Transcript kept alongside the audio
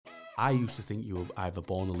I used to think you were either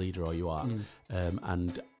born a leader or you are,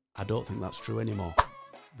 and I don't think that's true anymore.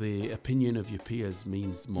 The opinion of your peers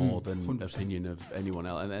means more than 100%. Opinion of anyone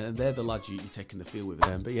else, and they're the lads you're taking the field with.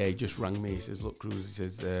 But yeah, he just rang me. He says, "Look, Kruise," he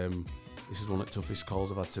says, "this is one of the toughest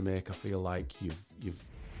calls I've had to make. I feel like you've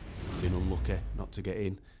been unlucky not to get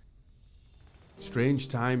in." Strange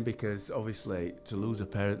time, because obviously to lose a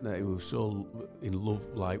parent that he was so in love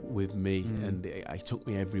with me, and he took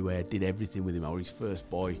me everywhere, did everything with him. I was his first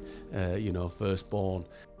boy, firstborn.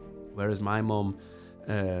 Whereas my mum,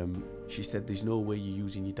 she said, "There's no way you're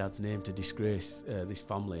using your dad's name to disgrace this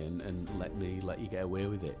family and let you get away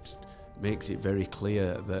with it." Makes it very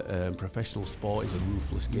clear that professional sport is a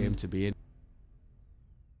ruthless game to be in.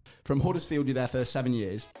 From Huddersfield, you're there for 7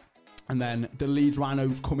 years. And then the Leeds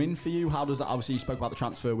Rhinos come in for you. How does that, obviously you spoke about the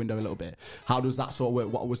transfer window a little bit. How does that sort of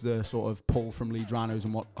work? What was the sort of pull from Leeds Rhinos,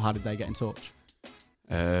 and how did they get in touch?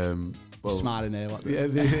 Well, smiling here.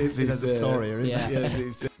 There's a story here,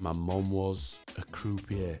 isn't it? My mum was a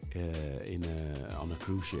croupier on a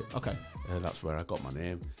cruise ship. Okay. That's where I got my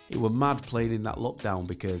name. It was mad playing in that lockdown,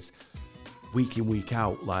 because week in, week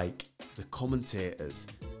out, like the commentators,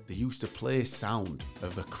 they used to play sound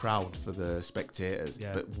of a crowd for the spectators,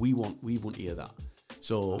 but we wouldn't hear that.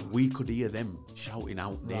 So we could hear them shouting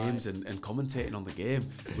out names and commentating on the game.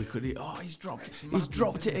 We could hear, "Oh, he's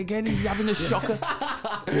dropped it again. He's having a shocker."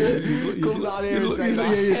 Come down here and say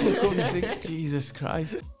that. You look up and think, Jesus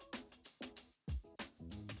Christ.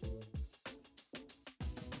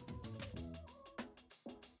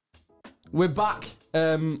 We're back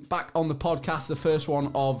on the podcast, the first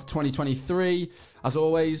one of 2023. As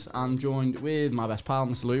always, I'm joined with my best pal,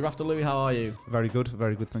 Mr. Louis Rafter. Louis, how are you? Very good,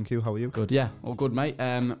 thank you. How are you? Good, yeah, all good, mate.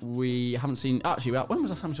 We haven't seen... Actually, when was the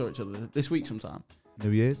last time we saw each other? This week sometime?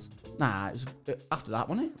 New Year's? Nah, it was after that,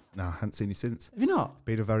 wasn't it? Nah, I haven't seen you since. Have you not?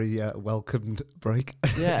 Been a very welcomed break.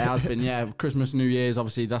 Yeah, it has been, yeah. Christmas, New Year's,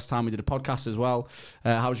 obviously, last time we did a podcast as well.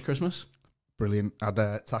 How was your Christmas? Brilliant. Had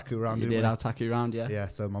Taku around. You did have Taku around, yeah. Yeah,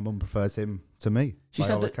 so my mum prefers him to me. She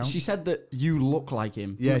said that you look like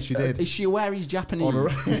him. Yeah, she did. Is she aware he's Japanese?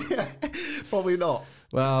 Probably not.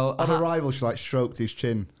 Well, on arrival, she stroked his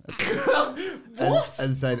chin. What?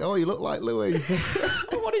 And said, "Oh, you look like Louis."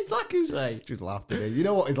 What did Taku say? Just laughed at me. You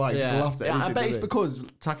know what he's like? Yeah. Just laughs at anything, I bet it's because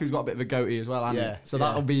Taku's got a bit of a goatee as well, hasn't he? So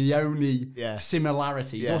that'll be the only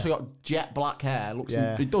similarity. He's also got jet black hair.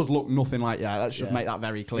 It does look nothing like Let's just make that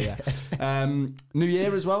very clear. New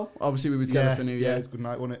Year as well. Obviously, we were together for New Year. Yeah, it was a good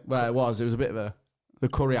night, wasn't it? Well, it was. It was a bit of the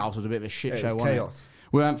curry house was a bit of a shit show. It was chaos.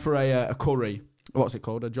 We went for a curry. What's it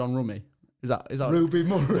called? A John Rummy. Is that Ruby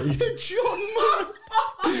Murray? John Murray.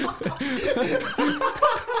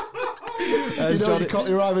 You caught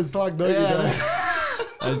your eye and slag, don't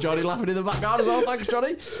you? Johnny laughing in the background as well. Thanks,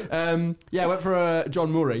 Johnny. Went for a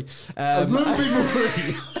John Murray. Ruby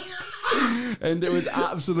Murray. And it was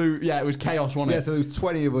absolute, it was chaos, wasn't it? Yeah, so there was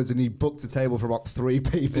 20 of us and he booked a table for about 3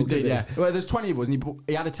 people. He did, yeah. Well, there's 20 of us and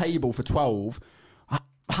he had a table for 12.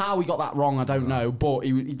 How he got that wrong, I don't know, but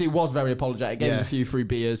he was very apologetic. Gave him a few free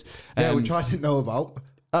beers. Which I didn't know about.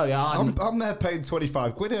 Oh, yeah. I'm there paying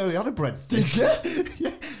 25 quid. I only had a breadstick. Did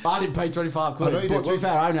you? I didn't pay 25 quid, but to be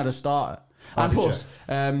fair, I only had a starter. And plus,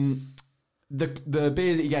 the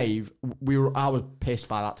beers that he gave, I was pissed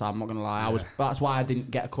by that time, I'm not going to lie. That's why I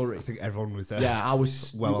didn't get a curry. I think everyone was there. Yeah, I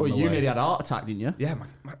was... Well, you nearly had a heart attack, didn't you? Yeah, my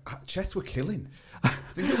chests were killing. I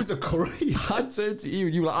think it was a curry. I turned to you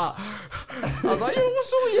and you were like, I was like,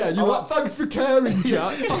 what's up with you? And you were like, thanks for caring,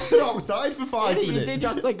 Jack. I stood outside for 5 minutes. You did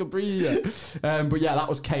have to take a breather. But yeah, that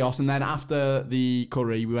was chaos. And then after the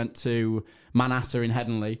curry, we went to Manhattan in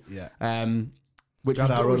Headingley. Yeah. Which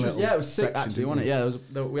was it was sick actually, wasn't it? Yeah,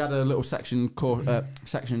 we had a little section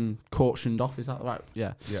cautioned off. Is that right?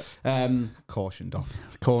 Yeah. Cautioned off,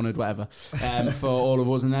 cornered, whatever, for all of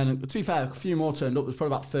us. And then, to be fair, a few more turned up. There's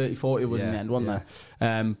probably about 30, 40 of us in the end, wasn't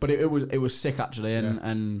there? But it was sick actually,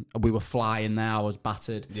 and we were flying there. I was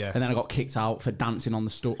battered, and then I got kicked out for dancing on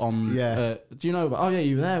the do you know about? Oh yeah,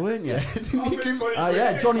 you were there, weren't you?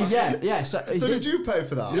 Yeah, Johnny. Yeah. So did you pay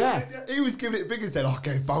for that? Yeah. He was giving it big and said, "I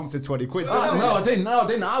gave Bouncer 20 quid." No, I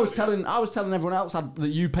didn't. I was telling everyone else that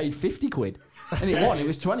you paid 50 quid. And it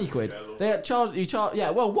was 20 quid. They charged.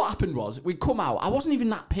 Well, what happened was we'd come out. I wasn't even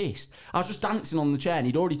that pissed. I was just dancing on the chair, and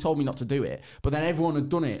he'd already told me not to do it. But then everyone had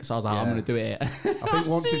done it, so I was like, I'm going to do it. I think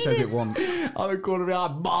once he says it once. On the corner of my eye,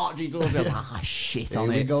 marching towards me. I'm like, shit on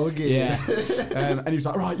it. Here we go again. Yeah. And he was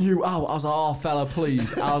like, right, you out. I was like, oh, fella,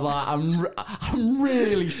 please. I was like, I'm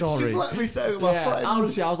really sorry. Just let me say with my friends.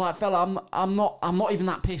 Honestly, I was like, fella, I'm not even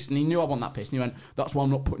that pissed. And he knew I wasn't that pissed. And he went, that's why I'm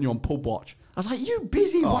not putting you on pub watch. I was like, you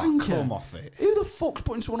busy wanker. Come off it. Who the fuck's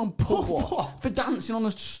putting someone on pub for dancing on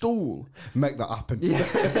a stool? Make that happen.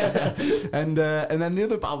 Yeah. and then the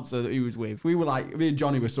other bouncer that he was with, we were like, me and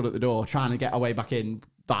Johnny were stood at the door trying to get our way back in,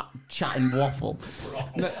 that chatting waffle.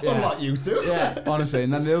 Unlike you two. Yeah, honestly.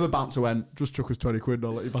 And then the other bouncer went, just chuck us 20 quid and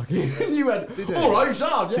I'll let you back in. And you went, all right,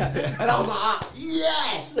 son, yeah. And I was like,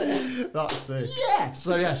 yes! That's it. Yes!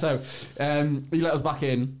 So he let us back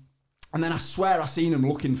in. And then I swear I seen him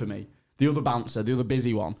looking for me. The other bouncer, the other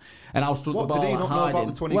busy one. And I was stood at the bar. Did he not know about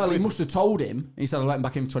the 20 quid? Well, he must have told him. He said, I'll let him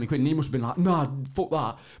back in for 20 quid. And he must have been like, nah, fuck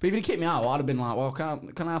that. But if he'd kicked me out, I'd have been like, well,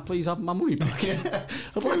 can I please have my money back?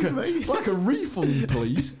 I'd like a refund,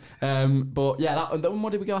 please. But yeah,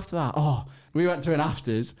 what did we go after that? Oh, we went to an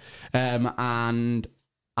afters. And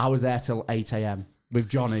I was there till 8 a.m. with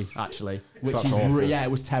Johnny, actually. Which is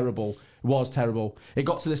it was terrible. It was terrible. It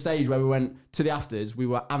got to the stage where we went to the afters. We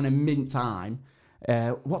were having a mint time.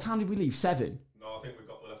 What time did we leave? 7? No, I think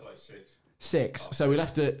we left like 6. 6. So we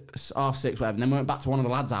left at 6:30, whatever. And then we went back to one of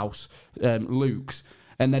the lads' house, Luke's,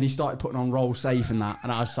 and then he started putting on Roll Safe and that.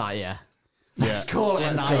 And I was like, let's call it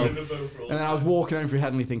a night. And then I was walking home through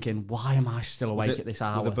Headingley thinking, why am I still awake at this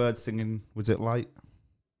hour? Were the birds singing, was it light?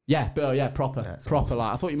 Yeah, proper. Proper.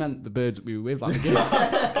 Like, I thought you meant the birds that we were with. Like,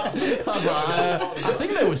 I was like, I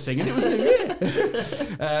think they were singing. It was New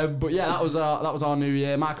Year. But yeah, that was our New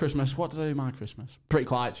Year. My Christmas. What did I do my Christmas? Pretty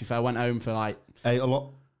quiet, to be fair. I went home for like... Ate a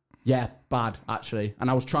lot? Yeah, bad, actually. And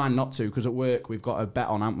I was trying not to, because at work we've got a bet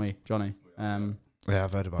on, haven't we, Johnny? Yeah,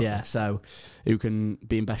 I've heard about this. Yeah, so who can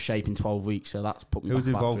be in best shape in 12 weeks, so that's put me Who's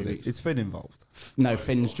back involved about 3 in weeks. this? Is Finn involved? No,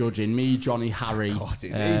 Finn's judging. Me, Johnny, Harry. God, it's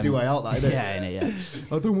an easy way out, that, isn't it? Yeah, innit,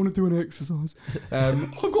 yeah. I don't want to do an exercise.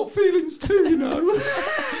 I've got feelings too, you know.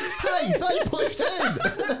 Hey, they pushed in!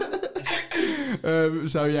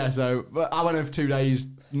 But I went over for 2 days,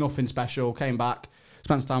 nothing special, came back,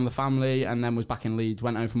 spent some time with the family, and then was back in Leeds,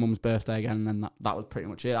 went home for Mum's birthday again, and then that was pretty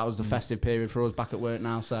much it. That was the festive period for us, back at work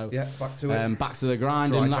now, so... Yeah, back to it. Back to the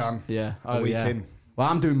grind. Dry Jan. Yeah. A week in. Well,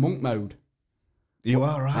 I'm doing monk mode. You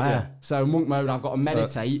are, right? Yeah. So monk mode, I've got to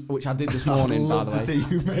meditate, which I did this morning, by the way. I'd love to see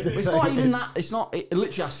you meditate. It's not even that. It's not.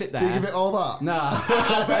 Literally, I sit there. Do you give it all that? Nah.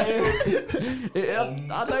 I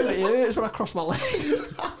don't. It hurts when I cross my legs.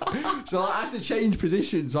 So I have to change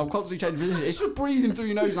positions. So I'm constantly changing positions. It's just breathing through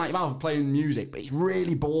your nose and out your mouth, playing music, but it's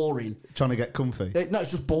really boring. Trying to get comfy? No,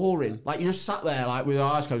 it's just boring. Like, you just sat there, like, with your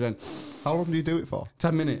eyes closed, going... How long do you do it for?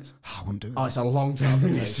 10 minutes. I wouldn't do that. Oh, it's a long 10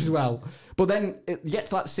 minutes as well. But then you get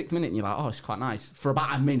to like the 6th minute and you're like, oh, it's quite nice. For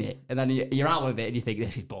about a minute. And then you're out of it and you think,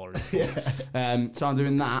 this is boring. So I'm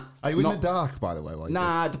doing that. Are you in the dark, by the way?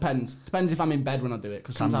 Nah, it depends. Depends if I'm in bed when I do it.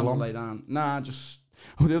 Because sometimes I lay down. Nah, just...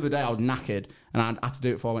 the other day I was knackered and I had to do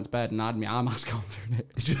it before I went to bed and I had my eye mask on doing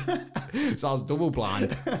it. So I was double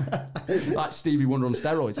blind. Like Stevie Wonder on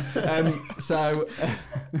steroids.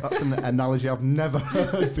 That's an analogy I've never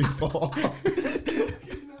heard before.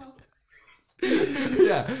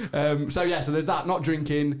 So there's that. Not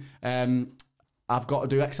drinking. I've got to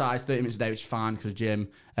do exercise 30 minutes a day, which is fine because of gym.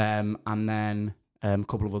 And then... a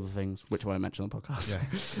couple of other things, which I won't mention on the podcast.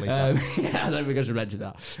 I don't think I should mention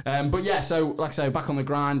that. But yeah, so like I say, back on the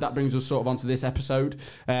grind. That brings us sort of onto this episode.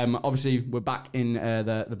 Obviously, we're back in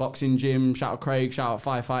the boxing gym. Shout out Craig, shout out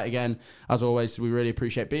Firefight again. As always, we really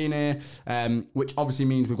appreciate being here, which obviously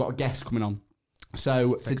means we've got a guest coming on.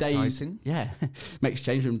 So today's... Exciting. Yeah, makes a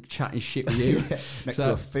change from chatting shit with you. Next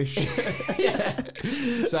to a fish.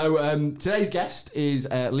 So today's guest is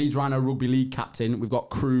Leeds Rhino Rugby League captain. We've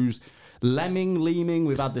got Kruise Leeming.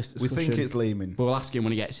 We've had this discussion. We think it's Leeming. We'll ask him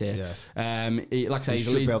when he gets here. Yeah. Like I say, he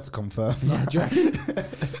should be able to confirm. Yeah,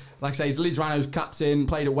 like I say, he's Leeds Rhinos captain,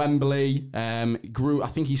 played at Wembley, grew, I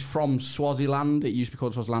think he's from Swaziland. It used to be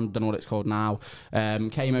called Swaziland, don't know what it's called now.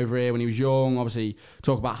 Came over here when he was young, obviously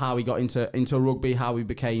talk about how he got into rugby, how he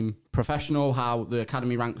became professional, how the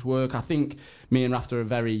academy ranks work. I think me and Rafter are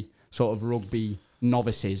very sort of rugby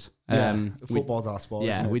novices. Football's our sport.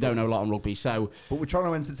 Yeah, we don't know a lot on rugby, so... But we're trying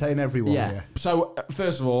to entertain everyone here. So,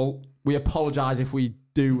 first of all, we apologise if we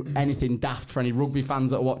do anything daft for any rugby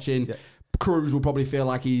fans that are watching. Yeah. Kruise will probably feel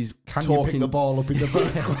like he's talking... you pick the ball up in the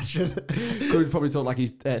first question? Kruise probably talk like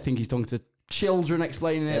he's talking to children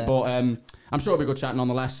explaining it, but I'm sure it'll be good chat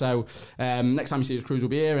nonetheless. So, next time you see us, Kruise will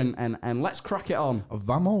be here, and let's crack it on.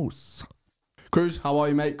 Vamos. Kruise, how are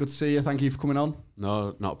you, mate? Good to see you. Thank you for coming on.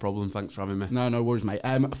 No, not a problem. Thanks for having me. No worries, mate.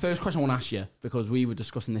 First question I want to ask you, because we were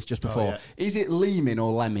discussing this just before. Is it Leeming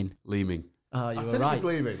or Lemming? Leeming. You I were said right. it was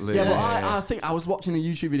Leeming. Yeah, but I think I was watching a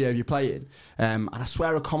YouTube video of you playing, and I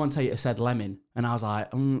swear a commentator said Lemming, and I was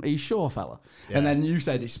like, are you sure, fella? Yeah. And then you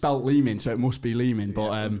said it's spelt Leeming, so it must be Leeming. But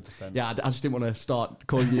I just didn't want to start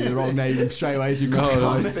calling you the wrong name straight away as you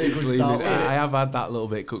go. It's Leeming. I have had that little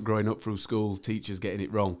bit growing up through school, teachers getting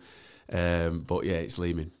it wrong. But yeah, it's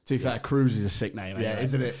Leeming. To be fair, Cruise is a sick name. Yeah, anyway.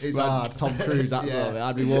 isn't it? It's Well, hard. Tom Cruise, that's all of it.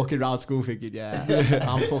 I'd be walking around school thinking,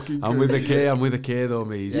 I'm fucking Cruise. I'm with a K though,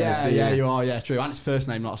 me. Yeah, you are, yeah, true. And it's first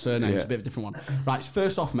name, not a surname. It's a bit of a different one. Right, so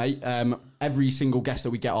first off, mate, every single guest that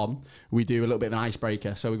we get on, we do a little bit of an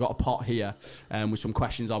icebreaker. So we've got a pot here with some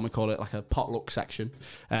questions on. We call it like a potluck section.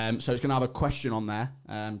 So it's going to have a question on there.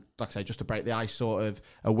 Like I say, just to break the ice, sort of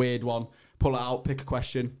a weird one. Pull it out, pick a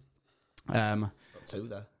question. Got two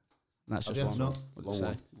there. That's just one.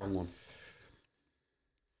 Long one.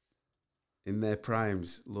 In their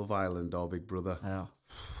primes, Love Island or Big Brother? Yeah.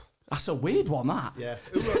 That's a weird one, that. Yeah.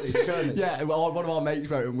 Who wrote these? Kearney? Yeah, well, one of our mates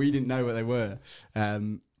wrote and we didn't know what they were.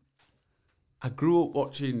 I grew up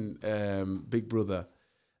watching Big Brother.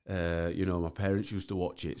 My parents used to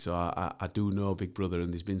watch it, so I do know Big Brother,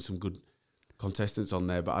 and there's been some good contestants on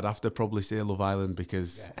there, but I'd have to probably say Love Island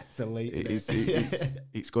because it's elite.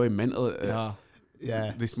 It's going mental.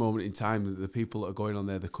 Yeah. This moment in time, the people that are going on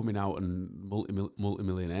there, they're coming out and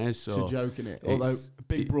multi-millionaires. So it's a joke, innit? Although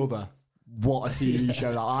Big Brother, what a TV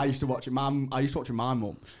show that I used to watch it. I used to watch it with my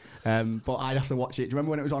mum. But I'd have to watch it. Do you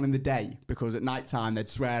remember when it was on in the day? Because at night time they'd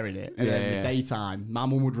swear in it, and then in the daytime, my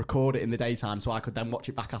mum would record it in the daytime, so I could then watch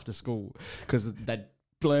it back after school because they'd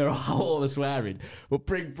blur out all the swearing. But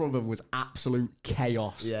Big Brother was absolute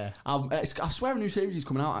chaos. Yeah. I swear a new series is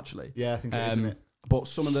coming out actually. Yeah, I think it is, isn't it? But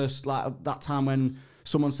some of the like that time when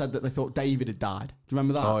someone said that they thought David had died. Do you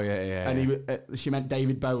remember that? Oh yeah. And she meant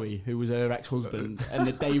David Bowie, who was her ex-husband, and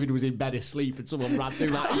that David was in bed asleep, and someone ran through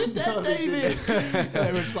like, "You're dead, David." And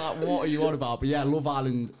they were just like, "What are you on about?" But yeah, Love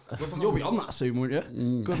Island. You'll be on that soon, won't you?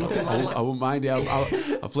 Good luck. I wouldn't mind it.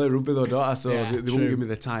 I play rugby though, don't I? So they wouldn't give me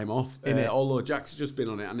the time off. Although Jack's just been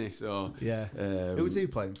on it, hasn't he? So yeah. Who was he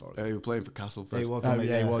playing for? He was playing for Castleford. He was. He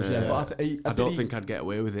was. Yeah. But I don't think I'd get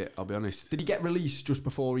away with it. I'll be honest. Did he get released just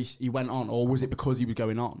before he went on, or was it because he was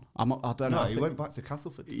going on? I don't know. No, he went back to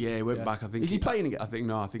Castleford. Yeah, he went back. I think. Is he playing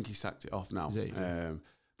again? I think he sacked it off now. Is he?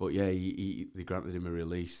 But yeah, they granted him a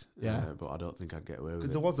release. Yeah. But I don't think I'd get away with it.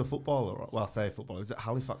 Because there was a footballer. Well, I say footballer. Was it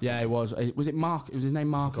Halifax? Yeah, it was. Was it Mark? It was his name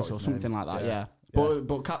Marcus or something like that. Yeah.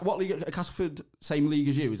 But what league? Castleford, same league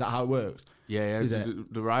as you? Is that how it works? Yeah.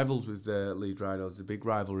 The rivals with the Leeds Rhinos, the big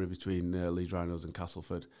rivalry between Leeds Rhinos and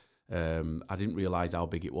Castleford. I didn't realise how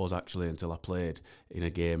big it was actually until I played in a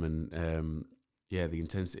game, and the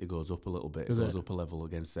intensity goes up a little bit. It goes up a level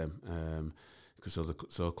against them because they're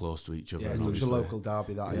so close to each other. Yeah, it's such a local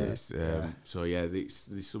derby that is. So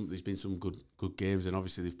there's been some good games, and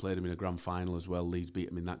obviously they've played them in a grand final as well. Leeds beat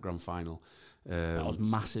them in that grand final. That was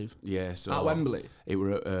massive. Yeah, so at Wembley. It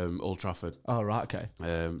were at Old Trafford. Oh right, okay.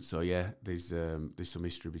 So yeah, there's some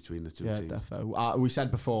history between the two teams. Yeah, defo. We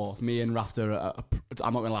said before, me and Rafter,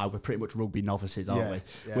 I'm not gonna lie, we're pretty much rugby novices, aren't we?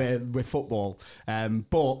 Yeah. We're football,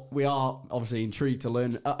 but we are obviously intrigued to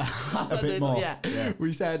learn a bit more. Yeah.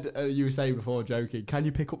 We said you were saying before, joking, can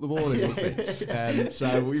you pick up the ball in rugby?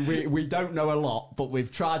 So we don't know a lot, but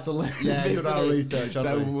we've tried to learn. Yeah, done our research.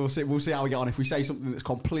 So we'll see how we get on. If we say something that's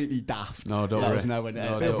completely daft, no, don't worry.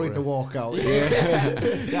 Feel free to walk out.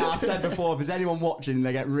 Yeah, I said before, if there's anyone watching and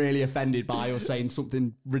they get really offended by us saying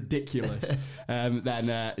something ridiculous,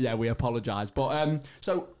 then we apologise. But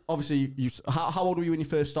so obviously, how old were you when you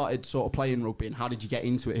first started sort of playing rugby, and how did you get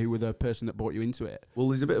into it? Who were the person that brought you into it? Well,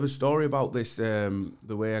 there's a bit of a story about this. The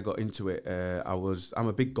way I got into it, I'm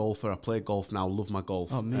a big golfer. I play golf now. Love my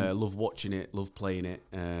golf. Love watching it. Love playing it.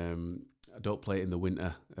 I don't play it in the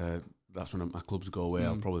winter. That's when my clubs go away.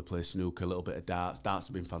 I'll probably play snooker, a little bit of darts. Darts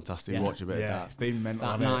have been fantastic. Watch a bit of darts. It's been mental.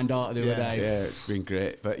 That 9 dart the other day. Yeah, it's been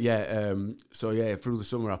great. But through the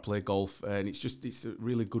summer I play golf, and it's a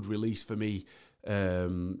really good release for me,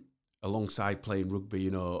 alongside playing rugby.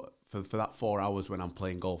 You know, for that 4 hours when I'm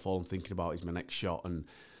playing golf, all I'm thinking about is my next shot, and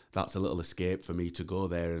that's a little escape for me to go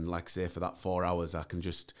there. And like I say, for that 4 hours, I can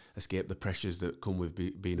just escape the pressures that come with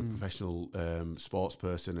being a professional sports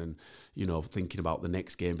person, and thinking about the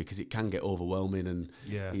next game, because it can get overwhelming, and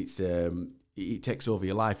it's it takes over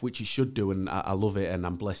your life, which it should do. And I love it, and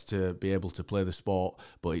I'm blessed to be able to play the sport,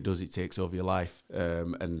 but it takes over your life,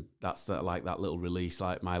 and that's that little release,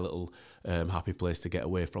 like my little happy place to get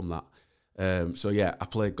away from that. I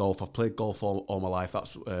played golf. I've played golf all my life.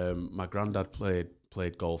 That's my granddad played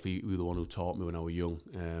played golf. He was the one who taught me when I was young.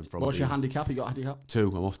 What's your handicap? You got a handicap?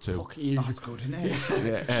 2. I'm off 2. Fuck you. That's good, isn't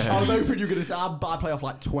it? I was hoping you were going to say, I play off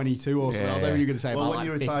like 22 or something. I was hoping you were going to say, well, about when like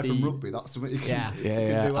you retire 50. from rugby, that's something you can,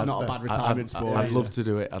 Yeah. do. It's not a bad retirement sport. I'd love to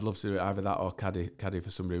do it. Either that or caddy for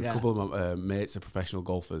somebody. Yeah. A couple of my mates are professional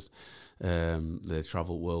golfers. They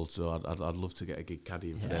travel the world, so I'd love to get a gig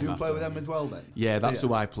caddying for them. Do you play with them as well then? Yeah, that's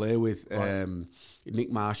who I play with. Right. Nick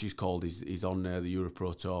Marsh, he's called. He's on the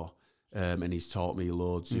Europro Tour. And he's taught me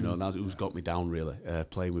loads, you know, and that's who's got me down really.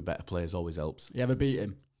 Playing with better players always helps. You ever beat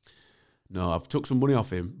him? No, I've took some money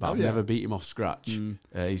off him, but I've never beat him off scratch.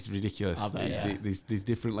 He's ridiculous. I bet, There's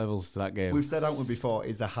different levels to that game. We've said, haven't we, before,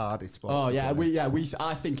 it's the hardest sport. Oh yeah,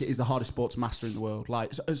 I think it is the hardest sport to master in the world.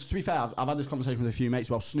 Like, to be fair, I've had this conversation with a few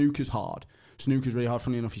mates. Well, snooker's hard. Snooker's really hard.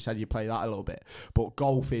 Funny enough, you said you play that a little bit, but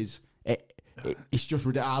golf is. It's just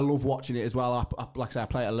ridiculous. I love watching it as well. Like I say, I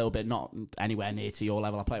play it a little bit, not anywhere near to your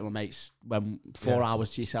level. I play it with my mates when 4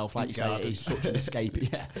 hours to yourself, like you say, it's such an escape.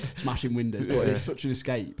 Smashing windows, but it's such an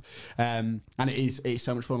escape. And it's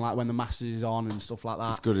so much fun, like when the Masters is on and stuff like that.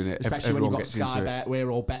 It's good, isn't it? Especially when you've got Sky Bet,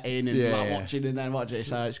 we're all betting and watching and then watching it,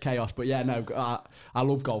 so it's chaos. But yeah, no, I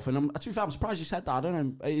love golf. And to be fair, I'm surprised you said that. I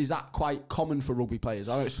don't know, is that quite common for rugby players?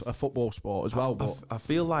 I know it's a football sport as well, but I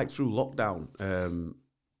feel like through lockdown,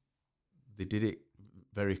 they did it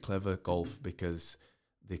very clever, golf, because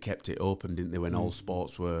they kept it open, didn't they, when all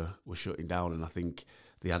sports were shutting down. And I think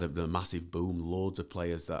they had a massive boom. Loads of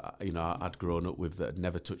players that, you know, I'd grown up with that had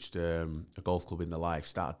never touched a golf club in their life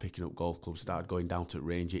started picking up golf clubs, started going down to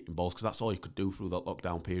range hitting balls, because that's all you could do through that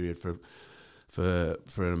lockdown period for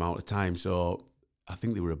an amount of time. So I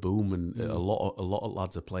think they were a boom, and a lot of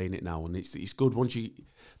lads are playing it now, and it's good. Once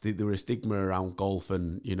there were a stigma around golf,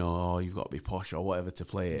 and you know, you've got to be posh or whatever to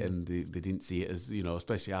play it, and they didn't see it as, you know,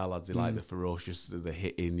 especially our lads, they like the ferocious, the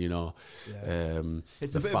hitting, you know.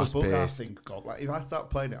 It's a bit of a bug, I think. God, like if I start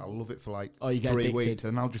playing it, I'll love it for like 3 weeks,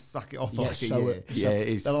 and I'll just sack it off for like a year. It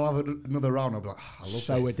is. Then I'll have another round. I'll be like, I love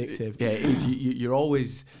so this. addictive. It is. You're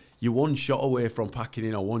always. You're one shot away from packing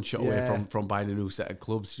in, or one shot away from buying a new set of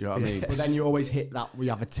clubs. You know what I mean? But then you always hit that. We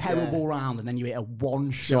have a terrible round, and then you hit a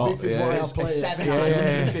one shot. This is why I play it.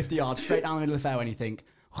 750 yards straight down the middle of the fairway, and you think,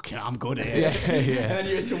 okay, I'm good here. And then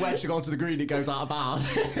you hit a wedge to go onto the green, it goes out of bounds.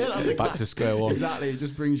 Back to square one. Exactly, it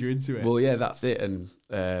just brings you into it. Well, yeah, that's it. And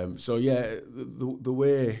so yeah, the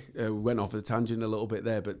way we went off a tangent a little bit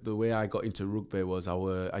there, but the way I got into rugby was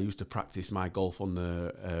I used to practice my golf on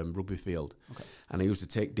the rugby field, and I used to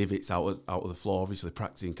take divots out of the floor, obviously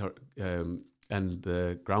practicing. And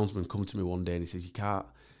the groundsman come to me one day and he says, "You can't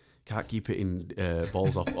keep hitting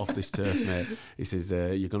balls off this turf, mate." He says,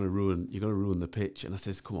 "You're gonna ruin the pitch." And I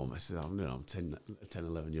says, "Come on," I said, "I'm 10,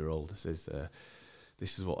 11 year old." I says,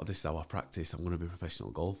 "This is how I practice. I'm going to be a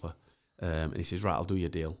professional golfer." And he says, "Right, I'll do your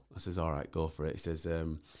deal." I says, "All right, go for it." He says,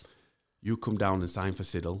 "You come down and sign for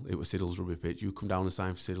Siddle." It was Siddle's rugby pitch. "You come down and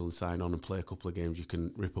sign for Siddle and sign on and play a couple of games. You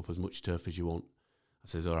can rip up as much turf as you want." I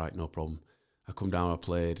says, "All right, no problem." I come down, I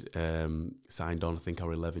played, signed on. I think I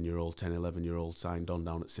was 11-year-old, signed on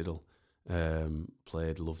down at Siddle.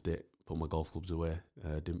 Played, loved it, put my golf clubs away.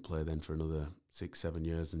 Didn't play then for another 6-7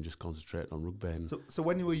 years and just concentrated on rugby. And so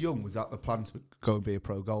when you were young, was that the plan to go and be a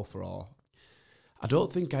pro golfer, or? I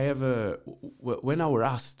don't think I ever, when I were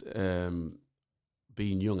asked,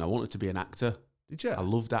 being young, I wanted to be an actor. Did you? I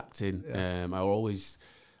loved acting. I always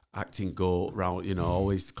acting go round, you know,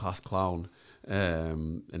 always class clown,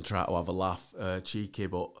 and try to have a laugh, cheeky,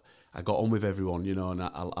 but I got on with everyone, you know, and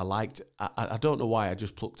I liked, I don't know why, I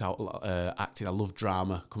just plucked out acting. I loved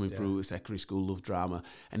drama, coming through secondary school, loved drama.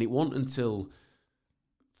 And it wasn't until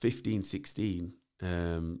 15, 16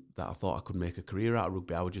 that I thought I could make a career out of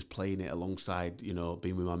rugby. I was just playing it alongside, you know,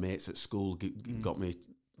 being with my mates at school, got me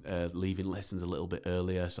leaving lessons a little bit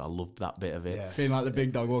earlier, so I loved that bit of it. Yeah. Feeling like the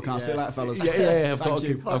big dog walking out. See you later, fellas. Yeah.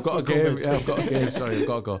 I've got a game. Yeah, I've got a game. Sorry, I've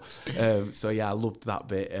got to go. So yeah, I loved that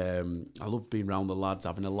bit. I loved being around the lads,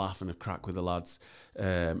 having a laugh and a crack with the lads,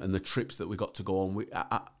 and the trips that we got to go on.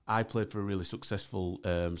 I played for a really successful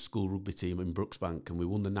school rugby team in Brooksbank, and we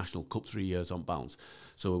won the National Cup 3 years on bounce.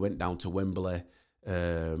 So we went down to Wembley.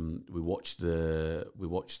 We watched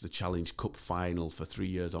the Challenge Cup final for 3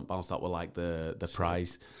 years on bounce. That were like the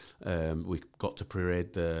prize. We got to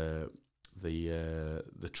parade the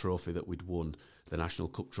trophy that we'd won, the National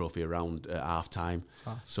Cup trophy, around at half time.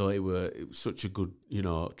 So it was such a good, you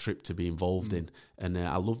know, trip to be involved in, and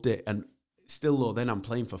I loved it. And still though, then I'm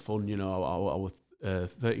playing for fun. You know, I was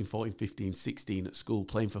 13, 14, 15, 16 at school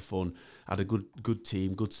playing for fun. I had a good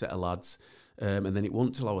team, good set of lads, and then it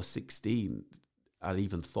wasn't until I was 16 I'd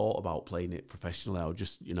even thought about playing it professionally. I was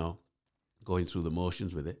just, you know, going through the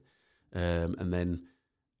motions with it. And then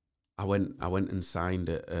I went and signed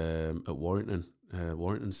at Warrington.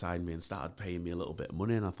 Warrington signed me and started paying me a little bit of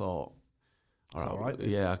money, and I thought, all right,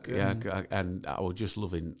 and I was just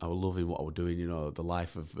loving what I was doing. You know, the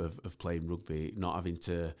life of playing rugby, not having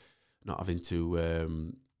to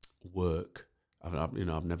work. I've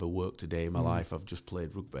never worked a day in my life. I've just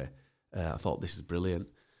played rugby. I thought this is brilliant.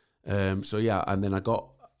 And then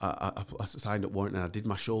I signed at Warrington. I did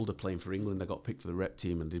my shoulder playing for England. I got picked for the rep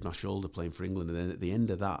team and did my shoulder playing for England. And then at the end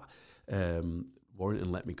of that,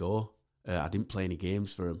 Warrington let me go. I didn't play any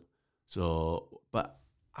games for them. But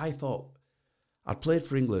I thought I'd played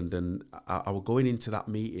for England, and I was going into that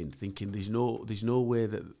meeting thinking there's no way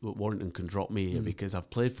that Warrington can drop me here because I've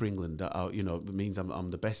played for England. It means I'm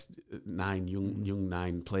the best young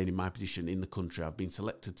nine playing in my position in the country. I've been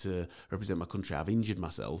selected to represent my country. I've injured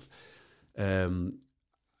myself. It's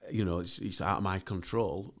out of my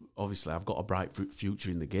control. Obviously, I've got a bright future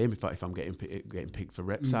in the game if I'm getting picked for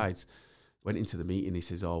rep sides. Went into the meeting, he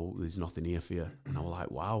says, "Oh, there's nothing here for you." And I was like,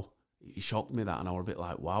 wow. He shocked me that, and I was a bit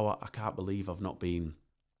like, wow, I can't believe I've not been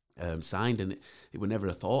signed. And it was never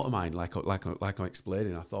a thought of mine, like I'm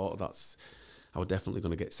explaining. I thought I was definitely going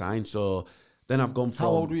to get signed. So then I've gone from...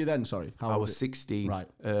 How old were you then, sorry? I was 16, right.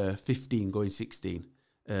 15 going 16.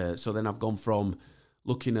 So then I've gone from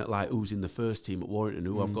looking at like who's in the first team at Warrington,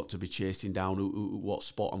 who I've got to be chasing down, what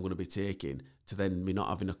spot I'm going to be taking, to then me not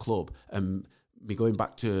having a club. And me going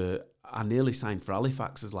back to... I nearly signed for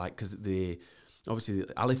Halifax because obviously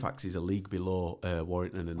Halifax is a league below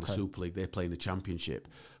Warrington and the Super League. They play in the Championship.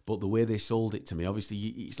 But the way they sold it to me, obviously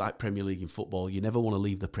it's like Premier League in football. You never want to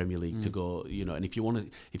leave the Premier League to go, and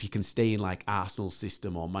if you can stay in like Arsenal's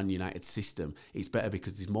system or Man United's system, it's better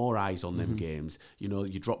because there's more eyes on them games.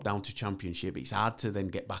 You drop down to Championship. It's hard to then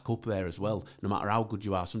get back up there as well. No matter how good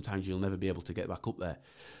you are, sometimes you'll never be able to get back up there.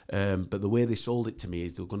 But the way they sold it to me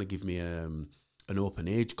is they were going to give me an open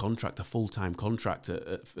age contract, a full-time contract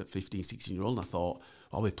at 15, 16-year-old. And I thought,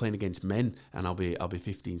 I'll be playing against men and I'll be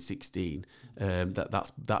 15, 16.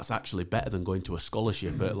 That's actually better than going to a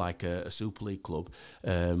scholarship at like a Super League club,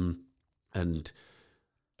 and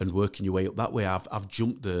working your way up that way. I've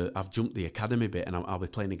jumped the academy bit, and I'll be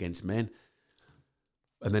playing against men.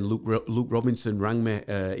 And then Luke Robinson rang me.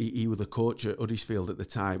 He was the coach at Huddersfield at the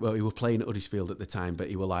time. Well, he was playing at Huddersfield at the time, but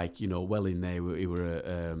he were like, well in there. He were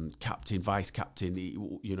a captain, vice captain. He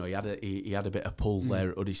had a bit of pull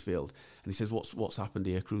there at Huddersfield. And he says, "What's happened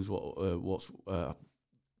here, Kruise?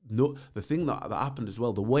 No, the thing that happened as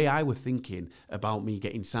well, the way I was thinking about me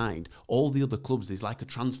getting signed, all the other clubs, there's like a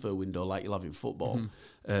transfer window like you'll have in football,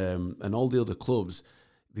 and all the other clubs,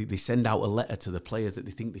 they send out a letter to the players that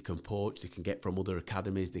they think they can poach, they can get from other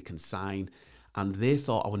academies, they can sign, and they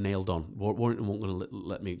thought I was nailed on. Warrington weren't going to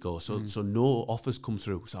let me go, so no offers come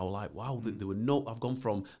through. So I was like, wow, there were no. I've gone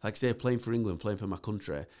from, like say, playing for England, playing for my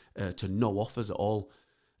country, to no offers at all.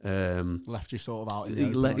 Left you sort of out.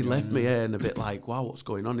 He left me here and a bit like, wow, what's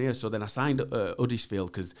going on here? So then I signed at Huddersfield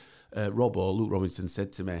because Luke Robinson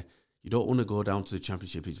said to me, you don't want to go down to the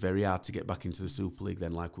Championship. It's very hard to get back into the Super League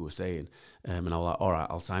then, like we were saying. And I was like, all right,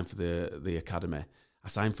 I'll sign for the academy. I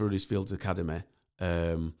signed for Huddersfield's academy.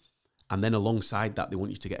 And then alongside that, they want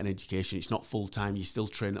you to get an education. It's not full-time. You still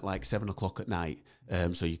train at like 7 o'clock at night.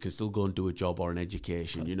 So you can still go and do a job or an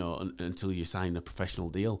education, until you sign a professional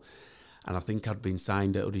deal. And I think I'd been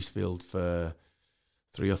signed at Huddersfield for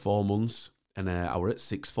 3 or 4 months. And I was at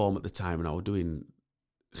sixth form at the time, and I was doing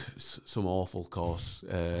some awful course.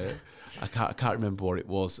 I can't remember what it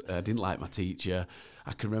was. I didn't like my teacher.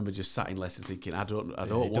 I can remember just sat in lesson thinking, I don't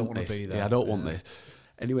want this. I don't want this.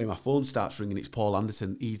 Anyway, my phone starts ringing. It's Paul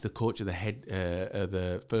Anderson. He's the coach of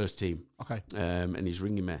the first team. Okay. And he's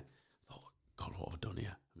ringing me. Oh God, what have I done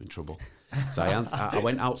here? I'm in trouble. So I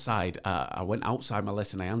went outside. I went outside my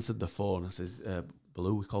lesson. I answered the phone. I says,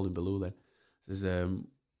 Baloo. We called him Baloo then. I says,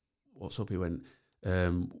 what's up? He went,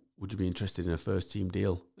 would you be interested in a first team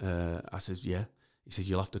deal? I says, yeah. He says,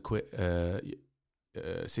 you'll have to quit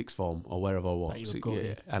sixth form or wherever I was.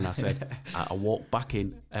 Yeah. And I said, I walked back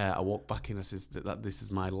in. I says that this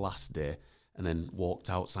is my last day. And then walked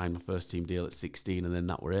out, signed my first team deal at 16, and then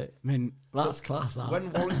that were it. I mean, that's class. That.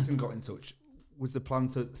 When Warrington got in touch, was the plan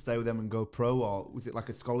to stay with them and go pro, or was it like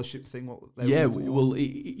a scholarship thing?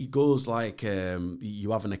 It goes like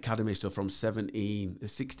you have an academy. So from 16,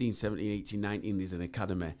 17, 18, 19, there's an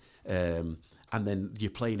academy. And then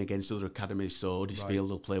you're playing against other academies. So Huddersfield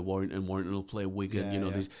will play Warrington will play Wigan,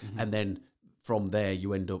 and then from there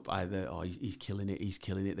you end up either, he's killing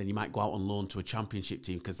it. Then you might go out on loan to a Championship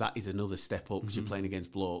team, because that is another step up, because you're playing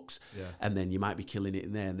against blokes. Yeah. And then you might be killing it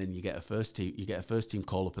in there, and then you get a first team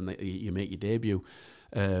call up, and you make your debut.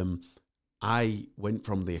 I went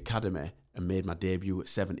from the academy and made my debut at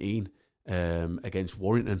 17 against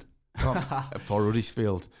Warrington. For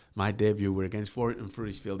Huddersfield. My debut were against Warrington for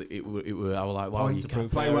Huddersfield. It were I was like, wow, you can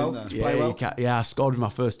play well. I scored with my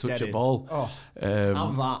first touch of ball.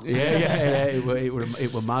 Have that.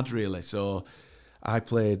 It were mad really. So I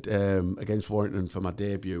played against Warrington for my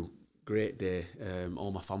debut. Great day.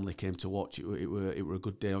 All my family came to watch. It were a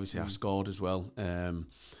good day. Obviously I scored as well.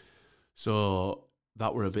 So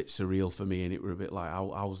that were a bit surreal for me, and it were a bit like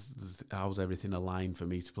how's everything aligned for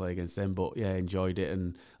me to play against them. But yeah, enjoyed it,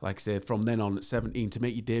 and like I said, from then on at 17 to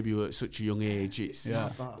make your debut at such a young age,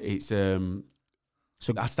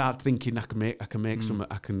 so I started thinking I can make some,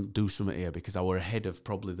 I can do something here, because I were ahead of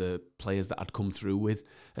probably the players that I'd come through with.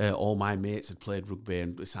 All my mates had played rugby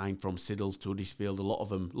and signed from Siddle to Huddersfield. A lot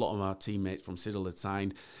of my teammates from Siddle had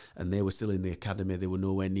signed, and they were still in the academy. They were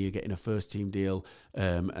nowhere near getting a first team deal,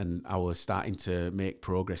 and I was starting to make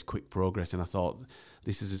quick progress. And I thought,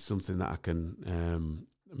 this is something that I can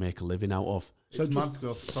make a living out of. So it's mad to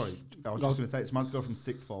go. Sorry, I was just going to say it's mad to go from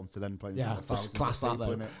sixth form to then playing. Yeah, class that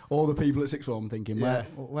though. All the people at sixth form thinking,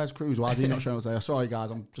 where's Kruise? Why is he not showing us there? Sorry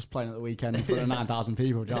guys, I'm just playing at the weekend in front of 9,000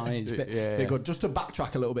 people. Do you know what I mean? It's a bit good. Just to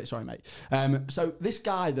backtrack a little bit, sorry mate. So this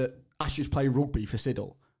guy that asked you to play rugby for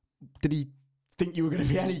Siddle, did he think you were going to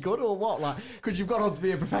be any good or what? Like, because you've gone on to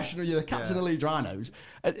be a professional, you're the captain of Leeds Rhinos.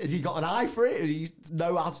 Has he got an eye for it? Does he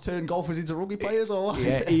know how to turn golfers into rugby players or what?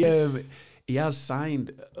 Yeah, he has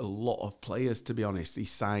signed a lot of players, to be honest. He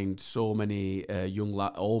signed so many young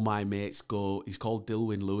lads. All my mates go. He's called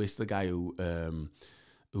Dilwyn Lewis, the guy who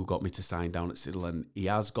got me to sign down at Siddle, and he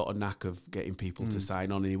has got a knack of getting people to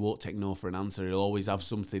sign on, and he won't take no for an answer. He'll always have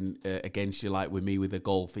something against you, like with me with the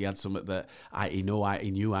golf. He had something that he knew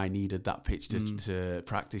I needed that pitch to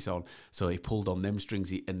practice on, so he pulled on them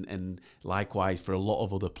strings. And likewise for a lot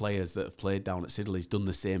of other players that have played down at Siddle, he's done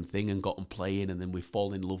the same thing and got them playing, and then we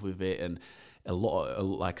fall in love with it. And a lot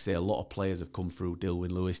of players have come through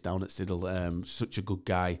Dilwyn Lewis down at Siddle. Such a good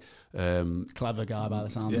guy, clever guy by the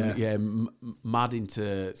sounds of it. Yeah, mad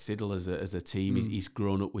into Siddle as a team. He's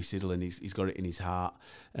grown up with Siddle, and he's got it in his heart,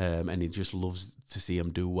 and he just loves to see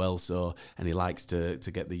them do well. So, and he likes to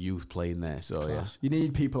get the youth playing there. So class. You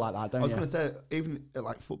need people like that, don't you? I was going to say, even at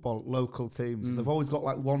like football, local teams, they've always got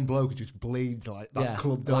like one bloke who just bleeds like that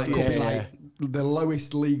club. Like, could be like the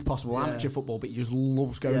lowest league possible, amateur football, but he just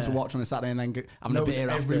loves going to watch on a Saturday and then having a beer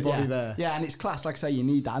after everybody there. Yeah, and it's class. Like I say, you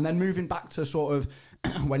need that. And then moving back to sort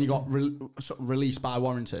of when you got released by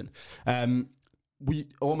Warrington, we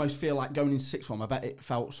almost feel like going into sixth form. I bet it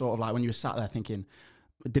felt sort of like when you were sat there thinking,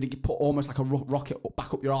 did it put almost like a rocket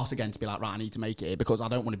back up your arse again to be like, right, I need to make it here because I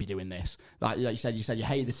don't want to be doing this. Like you said you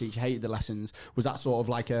hated the teacher, hated the lessons. Was that sort of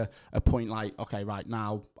like a point like, okay, right,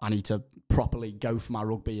 now I need to properly go for my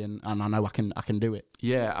rugby and I know I can do it?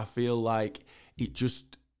 Yeah, I feel like it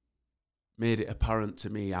just made it apparent to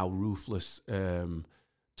me how ruthless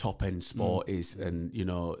top end sport is, and you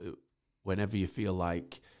know, whenever you feel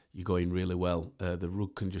like you're going really well, the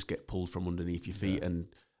rug can just get pulled from underneath your feet. And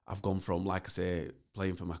I've gone from, like I say,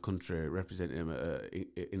 playing for my country, representing them at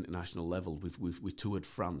international level. We toured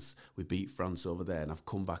France, we beat France over there, and I've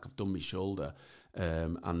come back. I've done my shoulder,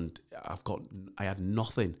 and I had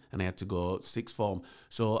nothing, and I had to go sixth form.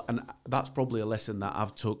 So, and that's probably a lesson that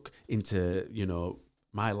I've took into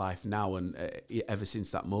my life now, and ever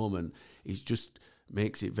since that moment, it just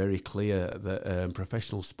makes it very clear that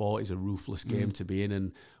professional sport is a ruthless game to be in,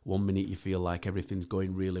 and 1 minute you feel like everything's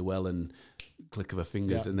going really well and click of a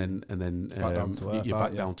fingers, and then you're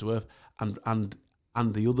back down to earth, and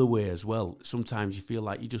the other way as well. Sometimes you feel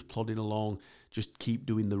like you're just plodding along, just keep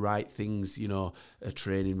doing the right things,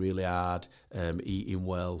 training really hard, eating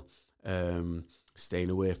well, staying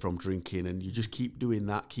away from drinking, and you just keep doing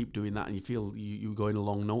that, and you feel you're going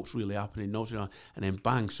along, notes really happening, and then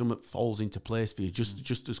bang, something falls into place for you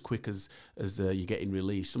just as quick as you're getting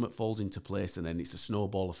released. Something falls into place, and then it's a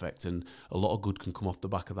snowball effect, and a lot of good can come off the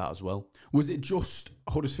back of that as well. Was it just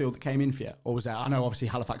Huddersfield that came in for you, or was there? I know obviously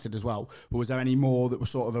Halifax did as well, but was there any more that were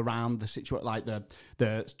sort of around the situation, like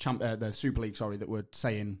the Super League, that were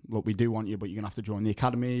saying, look, we do want you, but you're gonna have to join the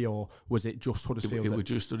academy, or was it just Huddersfield? It was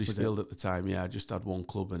just Huddersfield at the time. Yeah, I just had one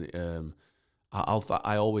club, and I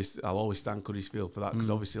always thank Huddersfield for that, because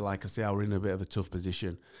obviously, like I say, I were in a bit of a tough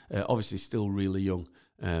position. Obviously, still really young,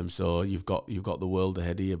 so you've got the world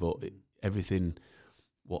ahead of you, but everything.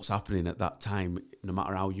 What's happening at that time, no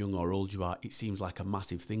matter how young or old you are, it seems like a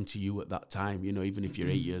massive thing to you at that time. Even if you're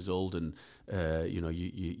 8 years old and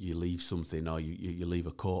you leave something, or you leave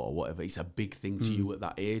a court or whatever, it's a big thing to you at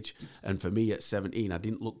that age. And for me at 17, I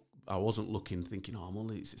didn't look wasn't looking, thinking, I'm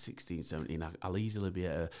only 16, 17. I'll easily be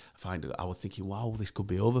able to find it. I was thinking, wow, this could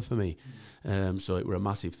be over for me. So it were a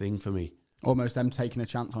massive thing for me. Almost them taking a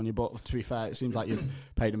chance on you, but to be fair, it seems like you've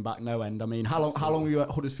paid them back no end. I mean, how long were you at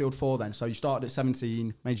Huddersfield for then? So you started at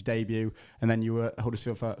 17, made your debut, and then you were at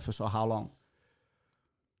Huddersfield for sort of how long?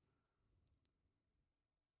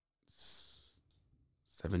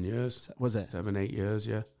 7 years. Was it? 7, 8 years,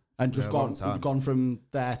 yeah. And just gone from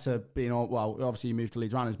there to being obviously you moved to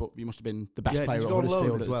Leeds Rhinos, but you must have been the best player at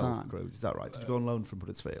Huddersfield at the time. Kruise, is that right? Did you go on loan from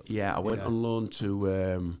Huddersfield? Yeah, I went on loan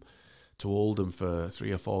to Oldham for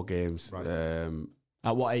 3 or 4 games. Right.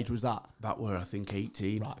 At what age was that? That were, I think,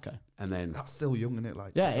 18. Right, okay. And then that's still young, isn't it?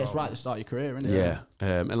 Like, it's right at the start of your career, isn't it? Yeah.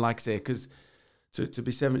 And like I say, because to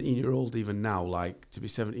be 17-year-old even now, like to be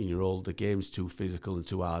 17-year-old, the game's too physical and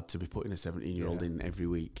too hard to be putting a 17-year-old in every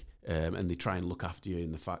week. And they try and look after you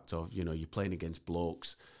in the fact of, you're playing against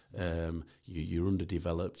blokes. You're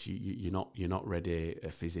underdeveloped. You're not ready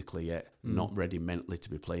physically yet. Not ready mentally to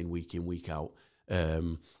be playing week in, week out.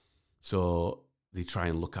 So they try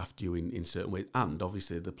and look after you in certain ways. And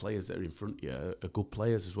obviously the players that are in front of you are good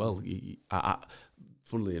players as well.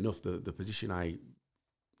 Funnily enough, the position I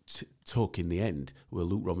took in the end were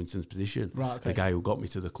Luke Robinson's position. Right, okay. The guy who got me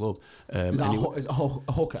to the club. Is that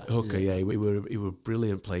a hooker? Hooker, yeah. He were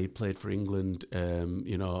brilliant. Played for England.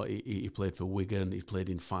 He played for Wigan. He played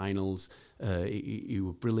in finals. He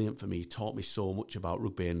was brilliant for me. He taught me so much about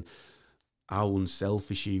rugby and how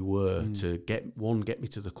unselfish he were to get me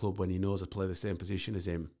to the club when he knows I play the same position as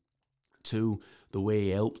him. 2, the way he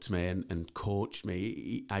helped me and coached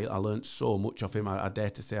me. I learned so much of him. I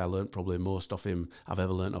dare to say I learned probably most of him I've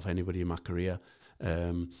ever learned of anybody in my career.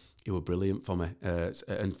 He was brilliant for me.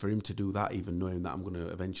 And for him to do that, even knowing that I'm going to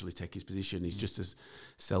eventually take his position, he's just as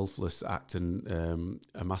selfless act and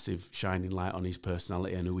a massive shining light on his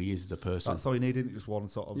personality and who he is as a person. That's all he needed, just one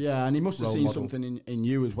sort of and he must have seen model. something in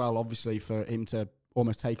you as well, obviously, for him to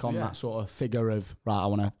almost take on that sort of figure of, right, I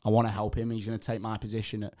want to help him. He's going to take my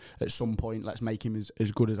position at some point. Let's make him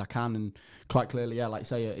as good as I can. And quite clearly, like I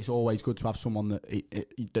say, it's always good to have someone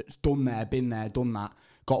that's been there, done that,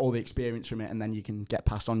 got all the experience from it, and then you can get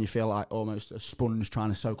passed on. You feel like almost a sponge trying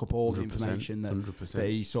to soak up all the information that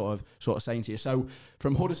he's sort of saying to you. So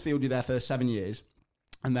from Huddersfield, you're there for 7 years.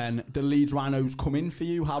 And then the Leeds Rhinos come in for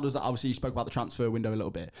you. How does that? Obviously, you spoke about the transfer window a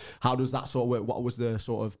little bit. How does that sort of work? What was the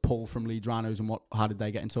sort of pull from Leeds Rhinos, and how did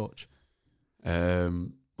they get in touch?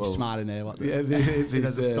 Well, smiling here.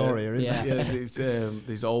 There's a story, isn't there?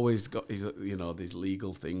 There's always got these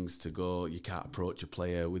legal things to go. You can't approach a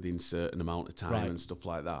player within a certain amount of time and stuff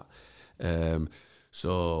like that.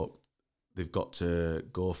 So they've got to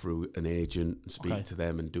go through an agent and speak to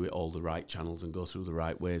them and do it all the right channels and go through the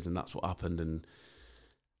right ways, and that's what happened. And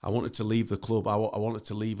I wanted to leave the club. I wanted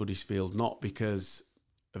to leave Huddersfield, not because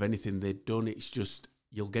of anything they'd done. It's just,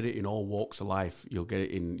 you'll get it in all walks of life. You'll get it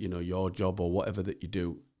in, your job or whatever that you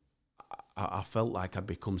do. I felt like I'd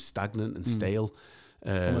become stagnant and stale.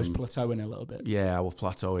 Almost plateauing a little bit. Yeah, I was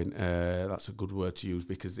plateauing. That's a good word to use,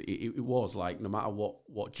 because it was like, no matter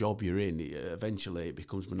what job you're in, eventually it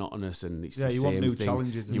becomes monotonous and it's the same thing. Want new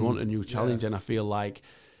challenges. You want a new challenge, and I feel like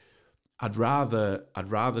I'd rather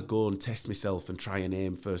go and test myself and try and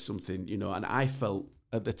aim for something, and I felt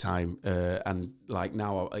at the time, and like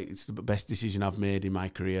now, it's the best decision I've made in my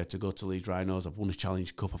career to go to Leeds Rhinos. I've won a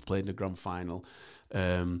Challenge Cup, I've played in the grand final.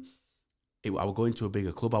 I was going to a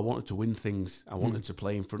bigger club. I wanted to win things. I wanted to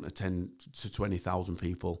play in front of 10 to 20,000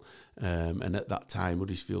 people. And at that time,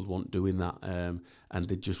 Huddersfield weren't doing that. And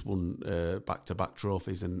they just won back-to-back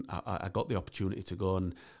trophies. And I got the opportunity to go,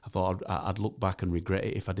 and I thought I'd look back and regret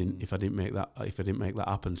it if I didn't make that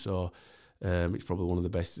happen. So it's probably one of the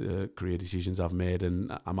best career decisions I've made,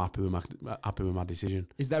 and I'm happy with my decision.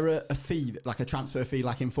 Is there a fee, like a transfer fee,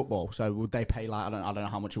 like in football? So would they pay, like, I don't know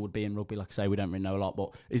how much it would be in rugby. Like I say, we don't really know a lot,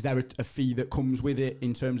 but is there a fee that comes with it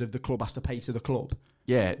in terms of the club has to pay to the club?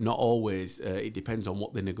 Yeah, not always. It depends on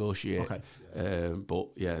what they negotiate. Okay. But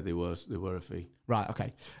yeah, there were a fee. Right.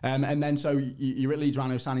 Okay. And then so you're at Leeds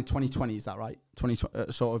Rhino signing 2020. Is that right?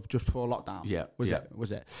 2020, sort of just before lockdown. Yeah. Was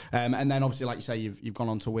it? And then obviously, like you say, you've gone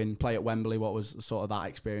on to play at Wembley. What was sort of that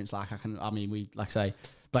experience like?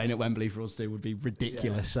 Playing at Wembley for us two would be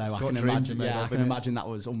ridiculous. Yeah. So I can imagine. I can imagine that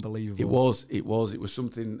was unbelievable. It was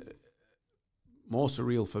something more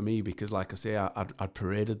surreal for me, because, like I say, I'd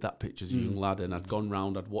paraded that pitch as a young lad, and I'd gone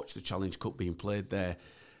round, I'd watched the Challenge Cup being played there,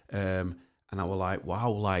 and I was like, wow,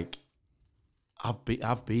 like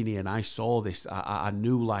I've been here and I saw this. I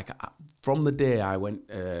knew, like, from the day I went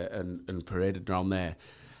and paraded around there,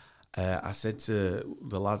 I said to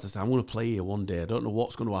the lads, I said, I'm going to play here one day. I don't know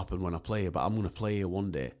what's going to happen when I play here, but I'm going to play here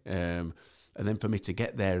one day. And then for me to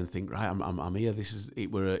get there and think, right, I'm here.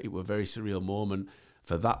 It were a very surreal moment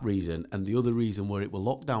for that reason. And the other reason were it were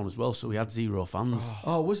lockdown as well, so we had 0 fans.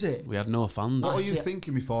 Oh, was it? We had no fans. What are you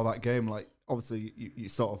thinking before that game? Like, obviously, you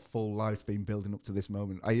sort of full life's been building up to this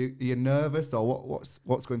moment. Are you nervous, or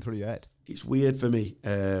what's going through your head? It's weird for me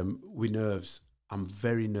with nerves. I'm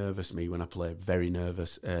very nervous, when I play. Very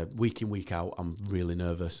nervous. Week in, week out, I'm really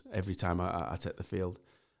nervous every time I take the field.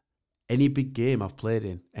 Any big game I've played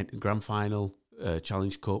in, grand final,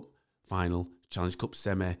 Challenge Cup final, Challenge Cup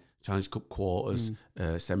semi, Challenge Cup quarters,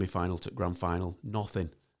 semi-final to grand final, nothing.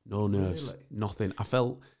 No nerves, really? Nothing. I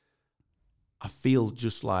feel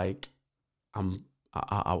just like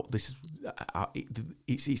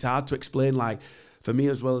it's hard to explain. Like, for me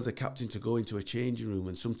as well as a captain, to go into a changing room,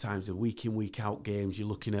 and sometimes the week in, week out games, you're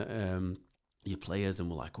looking at your players and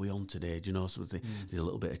we're like, are we on today? Do you know, something? There's a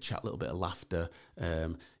little bit of chat, a little bit of laughter,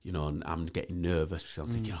 you know, and I'm getting nervous because I'm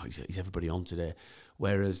thinking, is everybody on today?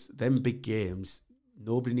 Whereas them big games,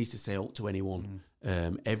 nobody needs to say out to anyone.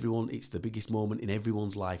 Everyone, it's the biggest moment in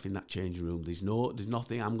everyone's life in that changing room. There's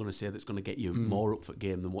nothing I'm going to say that's going to get you more up for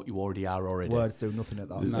game than what you already are already. Words do nothing at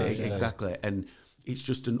that. Exactly. And it's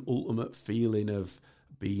just an ultimate feeling of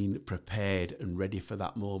being prepared and ready for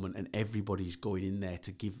that moment, and everybody's going in there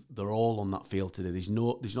to give their all on that field today. There's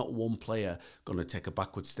not one player going to take a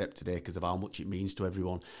backward step today because of how much it means to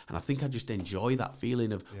everyone. And I think I just enjoy that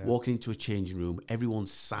feeling of walking into a changing room,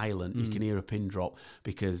 everyone's silent, you can hear a pin drop,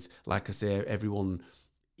 because like I say, everyone,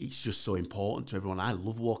 it's just so important to everyone. I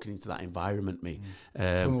love walking into that environment, me.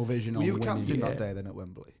 Tunnel vision. Were you captain that day then at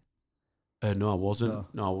Wembley? No, I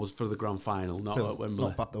wasn't. No, I was for the grand final, not at Wembley. It's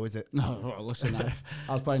not bad though, is it? No, listen,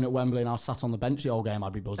 I was playing at Wembley and I was sat on the bench the whole game.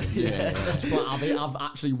 I'd be buzzing. But I've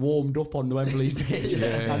actually warmed up on the Wembley pitch.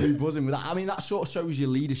 I'd be buzzing with that. I mean, that sort of shows your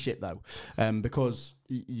leadership though, because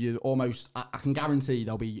you almost, I can guarantee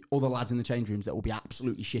there'll be other lads in the change rooms that will be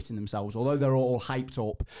absolutely shitting themselves, although they're all hyped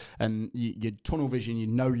up and you tunnel vision, you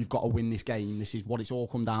know you've got to win this game. This is what it's all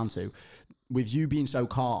come down to. With you being so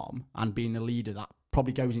calm and being a leader, that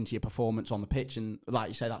probably goes into your performance on the pitch, and like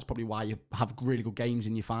you say, that's probably why you have really good games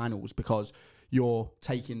in your finals, because you're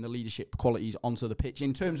taking the leadership qualities onto the pitch.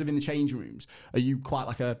 In terms of in the changing rooms, are you quite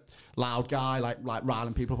like a loud guy, like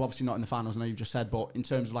riling people up? Obviously not in the finals, I know you've just said, but in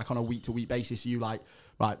terms of like on a week-to-week basis, are you like,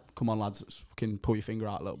 right, come on lads, let's fucking pull your finger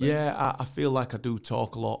out a little bit? Yeah, I feel like I do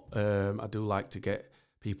talk a lot. I do like to get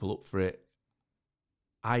people up for it.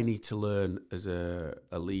 I need to learn as a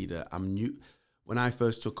leader. I'm new. When I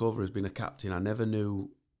first took over as being a captain, I never knew.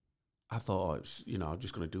 I thought, I'm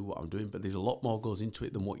just going to do what I'm doing. But there's a lot more goes into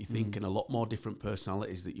it than what you think, and a lot more different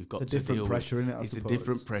personalities that you've got to deal with. It's a different pressure, isn't it? It's a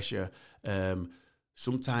different pressure.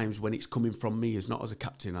 Sometimes when it's coming from me as not as a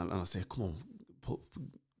captain, and I say, come on,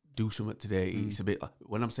 do something today. It's a bit,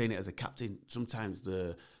 when I'm saying it as a captain, sometimes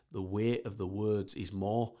the weight of the words is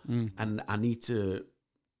more. And I need to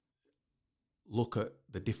look at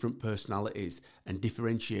the different personalities and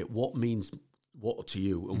differentiate what means what to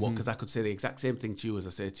you and what, because I could say the exact same thing to you as I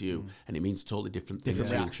say to you, and it means a totally different thing.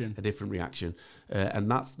 A different reaction. And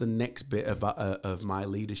that's the next bit of my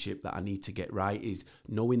leadership that I need to get right, is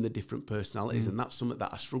knowing the different personalities. And that's something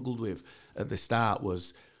that I struggled with at the start.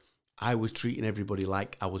 Was I was treating everybody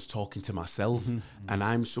like I was talking to myself. And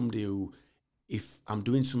I'm somebody who, if I'm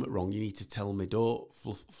doing something wrong, you need to tell me. Don't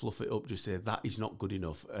fluff it up. Just say, that is not good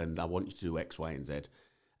enough and I want you to do X, Y, and Z.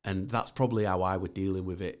 And that's probably how I was dealing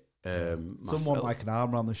with it. Someone like an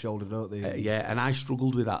arm around the shoulder, don't they? And I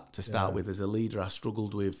struggled with that to start with as a leader. I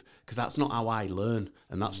struggled with, because that's not how I learn,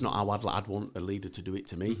 and that's not how I'd want a leader to do it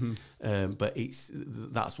to me. But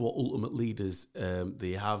that's what ultimate leaders,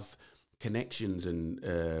 they have connections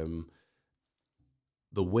and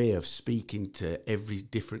the way of speaking to every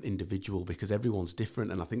different individual, because everyone's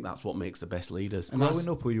different, and I think that's what makes the best leaders. And growing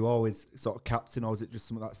up, were you always sort of captain, or is it just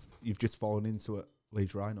something that's you've just fallen into it?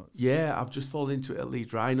 Leeds Rhinos. Yeah, I've just fallen into it at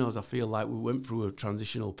Leeds Rhinos. I feel like we went through a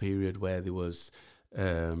transitional period where there was,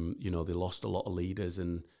 they lost a lot of leaders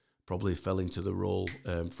and probably fell into the role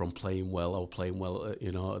from playing well. I was playing well,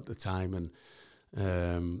 at the time,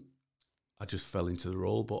 and I just fell into the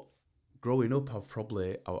role. But growing up, I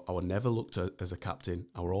was never looked at as a captain.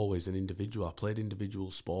 I was always an individual. I played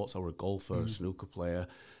individual sports. I was a golfer, a snooker player.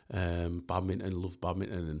 Badminton, loved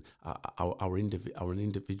badminton, and our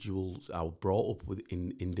individuals. I was brought up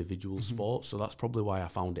in individual sports, so that's probably why I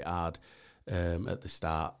found it hard at the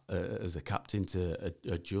start as a captain to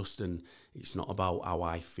adjust. And it's not about how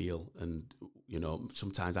I feel, and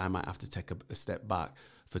sometimes I might have to take a step back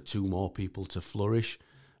for two more people to flourish.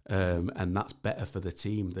 and that's better for the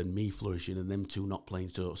team than me flourishing and them two not playing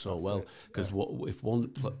so well. Because if one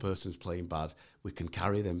person's playing bad, we can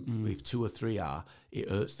carry them. If two or three are, it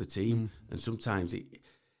hurts the team, and sometimes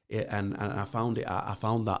and I found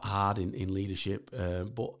that hard in leadership,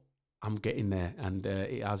 but I'm getting there, and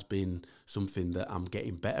it has been something that I'm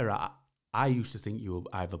getting better at. I used to think you were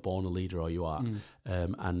either born a leader or you are,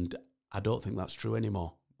 and I don't think that's true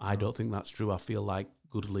anymore. I don't think that's true. I feel like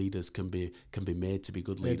good leaders can be made to be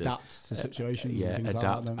good leaders. Adapt to situations. Yeah, and things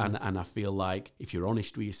adapt. Like that, and I feel like if you're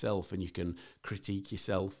honest with yourself and you can critique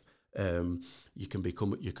yourself, you can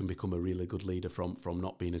become a really good leader from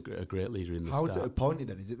not being a great leader in the start. How is it appointed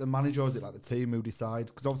then? Is it the manager or is it like the team who decide?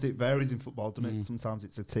 Because obviously it varies in football, doesn't it? Sometimes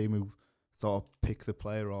it's a team who sort of pick the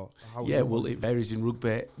player or how. Yeah, well, it varies in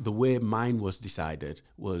rugby. The way mine was decided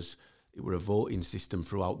was it were a voting system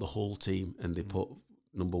throughout the whole team, and they put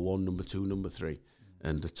number 1, number 2, number 3.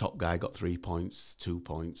 And the top guy got 3 points, 2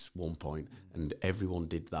 points, 1 point, and everyone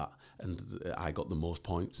did that. And I got the most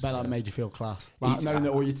points. But that made you feel class. Like knowing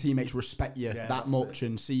that all your teammates respect you that much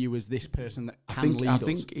and see you as this person that can lead us. I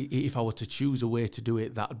think if I were to choose a way to do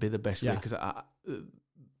it, that would be the best way. Because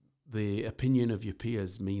the opinion of your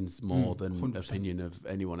peers means more than 100%. opinion of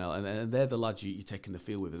anyone else. And they're the lads you're taking the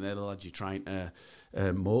field with, and they're the lads you're trying to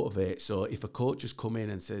motivate. So if a coach has come in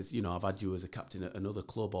and says, you know, I've had you as a captain at another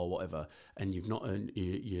club or whatever, and you've not earned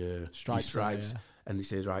your stripes, and they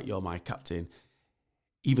say, right, you're my captain,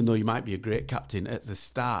 even though you might be a great captain at the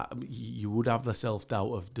start, you would have the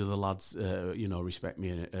self-doubt of, do the lads, respect me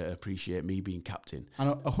and appreciate me being captain?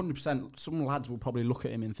 And 100%, some lads will probably look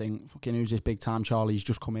at him and think, fucking, who's this big time Charlie? He's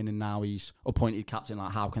just come in and now he's appointed captain.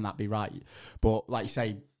 Like, how can that be right? But like you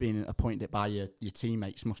say, being appointed by your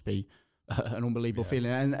teammates must be an unbelievable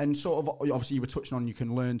feeling. And sort of, obviously you were touching on, you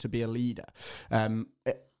can learn to be a leader.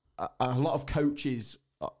 A lot of coaches,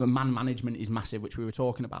 the man management is massive, which we were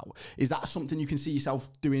talking about. Is that something you can see yourself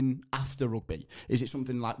doing after rugby? Is it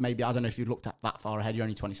something like, maybe, I don't know if you've looked at that far ahead, you're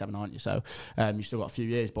only 27, aren't you? So you've still got a few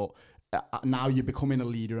years, but now you're becoming a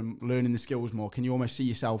leader and learning the skills more. Can you almost see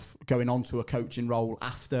yourself going on to a coaching role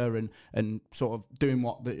after and sort of doing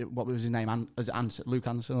what was his name? Luke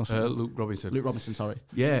Anderson or something? Luke Robinson. Luke Robinson, sorry.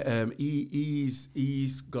 Yeah,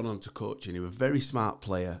 he's gone on to coaching. He was a very smart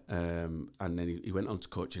player, and then he went on to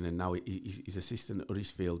coaching, and now he's assistant at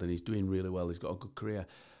Huddersfield, and he's doing really well. He's got a good career.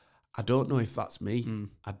 I don't know if that's me.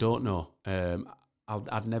 I don't know.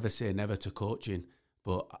 I'd never say never to coaching,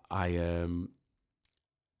 but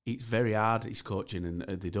it's very hard, it's coaching, and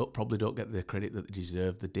they probably don't get the credit that they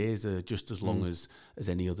deserve. The days are just as long as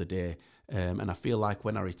any other day. And I feel like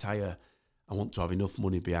when I retire, I want to have enough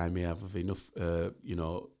money behind me, have enough,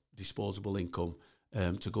 disposable income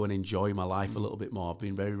to go and enjoy my life a little bit more. I've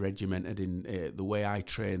been very regimented in the way I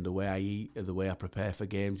train, the way I eat, the way I prepare for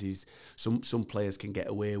games. Is some players can get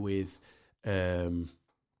away with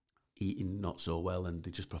eating not so well, and they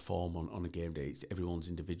just perform on a game day. Everyone's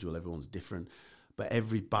individual, everyone's different. But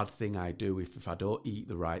every bad thing I do, if I don't eat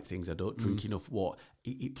the right things, I don't drink enough water,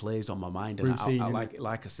 it plays on my mind. And Routine, I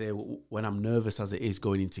like I say, when I'm nervous as it is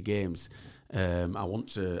going into games, I want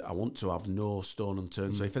to have no stone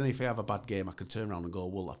unturned. So if I have a bad game, I can turn around and go,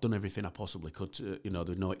 well, I've done everything I possibly could to,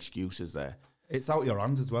 there's no excuses there. It's out your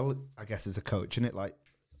hands as well, I guess, as a coach, isn't it? Like,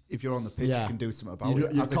 if you're on the pitch, you can do something about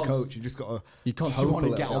it. As a coach, you just got to. You constantly want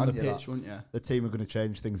to get on the pitch, wouldn't you? The team are going to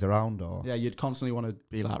change things around, or you'd constantly want to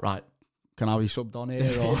be like, right, can I be subbed on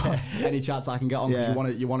here, or any chance I can get on,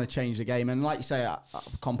 because you want to change the game. And like you say, I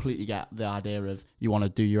completely get the idea of you want to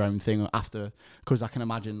do your own thing after, because I can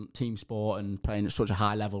imagine team sport and playing at such a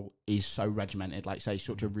high level is so regimented, like say,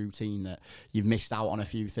 such a routine that you've missed out on a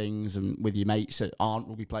few things, and with your mates that aren't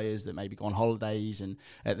rugby players that maybe go on holidays and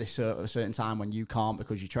at this a certain time when you can't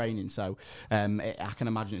because you're training. So I can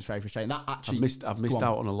imagine it's very frustrating. That actually, I've missed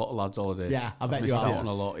out on a lot of lads' holidays. Yeah, I bet I've you missed have. out on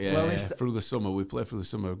a lot. Yeah, well, through the summer, we play through the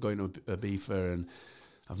summer, going to Ibiza, and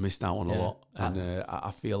I've missed out on a lot. And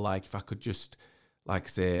I feel like if I could just, like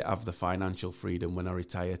say, have the financial freedom when I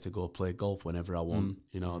retire to go play golf whenever I want,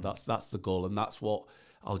 that's the goal, and that's what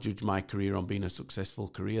I'll judge my career on, being a successful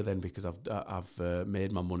career then, because I've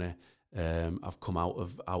made my money. I've come out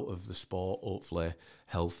of the sport, hopefully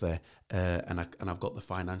healthy, and I've got the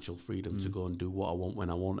financial freedom to go and do what I want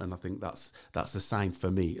when I want, and I think that's the sign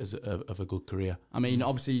for me of a good career. I mean,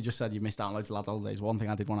 obviously you just said you missed out on loads of lad holidays. One thing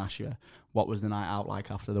I did want to ask you, what was the night out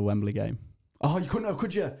like after the Wembley game? Oh, you couldn't have,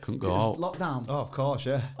 could you? Couldn't go out. Lockdown. Oh, of course,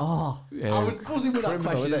 yeah. Oh, I was buzzing with that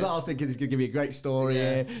question. I was thinking it's going to give me a great story.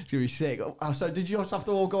 Yeah. It's going to be sick. Oh, so did you also have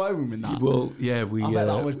to all go home in that? Well, yeah, we. I bet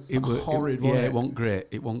that was horrid. It wasn't great.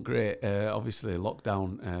 It wasn't great. Obviously,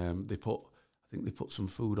 lockdown. I think they put some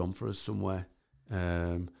food on for us somewhere.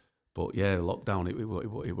 But yeah, lockdown,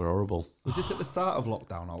 it were horrible. Was this at the start of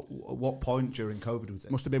lockdown, or at what point during COVID was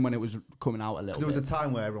it? Must have been when it was coming out a little bit. There was a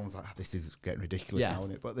time where everyone was like, this is getting ridiculous now,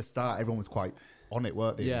 isn't it? But at the start, everyone was quite on it,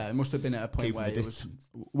 weren't they? Yeah, it must have been at a point Keeping where the it distance.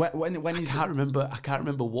 was... When I can't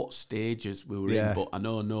remember what stages we were in, but I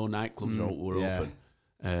know no nightclubs were open.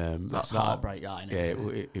 That's heartbreak, isn't it?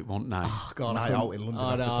 Yeah, it wasn't nice. Oh, God, night out in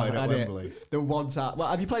London after playing at Wembley. The one time... Well,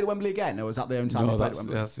 have you played at Wembley again, or was that the only time you played at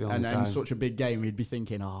Wembley? That's the only time. And such a big game, you'd be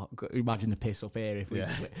thinking, imagine the piss up here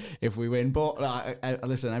if we win. But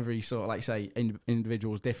listen, every sort of, like say,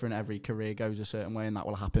 individual's different. Every career goes a certain way, and that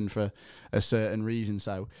will happen for a certain reason.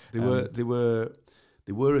 So There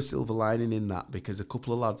were a silver lining in that, because a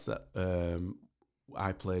couple of lads that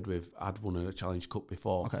I played with had won a Challenge Cup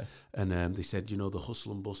before, and they said, the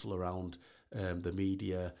hustle and bustle around the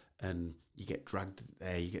media, and you get dragged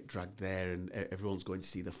there, you get dragged there, and everyone's going to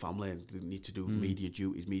see the family and they need to do media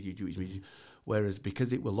duties. Whereas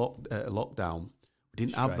because it were lockdown, we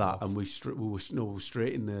didn't have that, and we were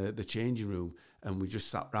straight in the changing room, and we just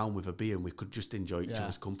sat round with a beer and we could just enjoy each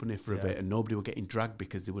other's company for a bit, and nobody were getting dragged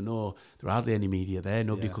because there were hardly any media there.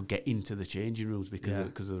 Nobody could get into the changing rooms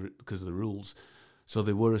because of the rules. So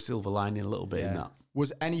there were a silver lining a little bit in that.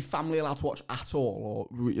 Was any family allowed to watch at all,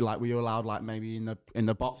 or were you allowed like maybe in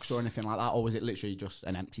the box or anything like that, or was it literally just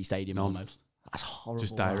an empty stadium almost? That's horrible.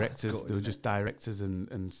 Just directors. There were just directors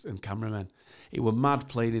and cameramen. It were mad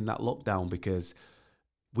playing in that lockdown, because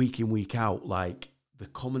week in, week out, like the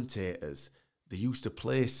commentators, they used to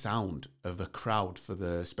play sound of a crowd for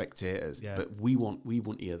the spectators, but we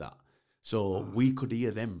wouldn't hear that. So we could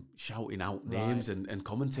hear them shouting out names and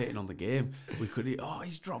commentating on the game. We could hear,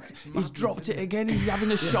 he's dropped it again. He's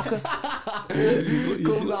having a shocker.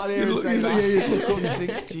 Come down here and say that. You look up and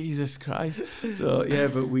think, Jesus Christ. So yeah,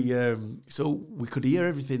 but we could hear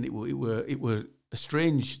everything. It were a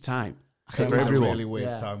strange time for everyone. It was a really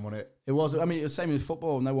weird time, wasn't it? It was. I mean, it was the same as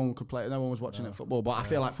football. No one could play. No one was watching it football. But I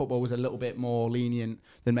feel like football was a little bit more lenient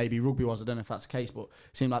than maybe rugby was. I don't know if that's the case, but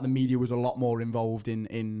it seemed like the media was a lot more involved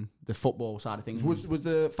in the football side of things. Was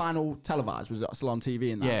the final televised? Was it still on TV?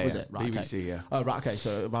 In that? Yeah, was it? Right, BBC. Okay. Yeah. Oh, right. Okay.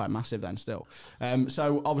 So massive then still.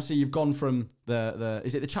 So obviously you've gone from the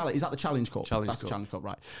is it the challenge? Is that the Challenge Cup? That's the Challenge Cup,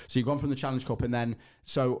 right? So you've gone from the Challenge Cup, and then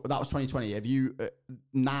so that was 2020. Have you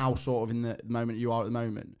now sort of in the moment you are at the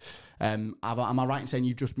moment? Am I right in saying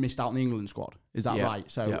you've just missed out on the England squad? Is that right?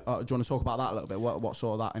 So do you want to talk about that a little bit? What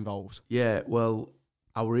sort of that involves? Yeah, well,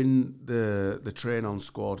 I were in the train-on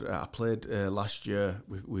squad. I played last year.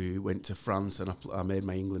 We went to France, and I made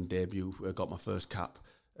my England debut. I got my first cap.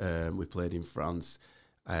 We played in France.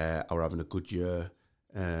 I were having a good year.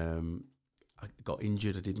 I got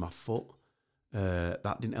injured. I did my foot.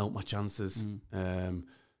 That didn't help my chances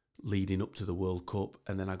leading up to the World Cup.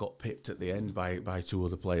 And then I got pipped at the end by two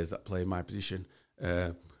other players that play in my position.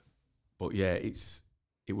 But yeah,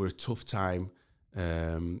 it was a tough time,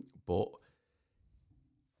 but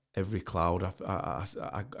every cloud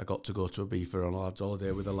I got to go to Ibiza on a lads'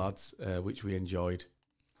 holiday with the lads, which we enjoyed.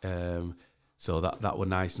 So that were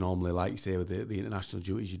nice. Normally, like you say, with the international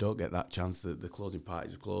duties, you don't get that chance. The closing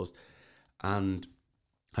parties are closed, and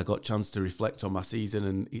I got a chance to reflect on my season,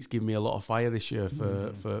 and it's given me a lot of fire this year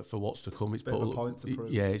for what's to come.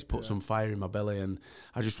 It's put some fire in my belly, and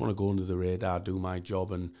I just want to go under the radar, do my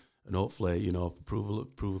job, and hopefully, prove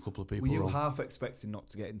a couple of people wrong. Were you half expecting not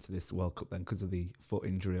to get into this World Cup then because of the foot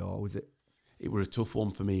injury, or was it? It was a tough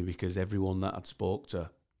one for me, because everyone that I'd spoke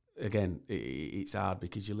to, again, it's hard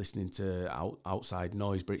because you're listening to outside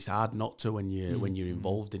noise, but it's hard not to when you're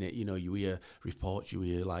involved in it. You hear reports, you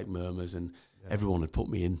hear like murmurs, and everyone had put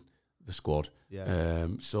me in the squad.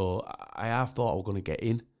 So I half thought I was going to get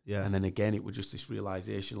in, and then again it was just this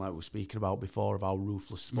realisation, like we were speaking about before, of how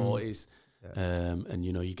ruthless sport is. And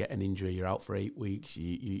you get an injury, you're out for 8 weeks.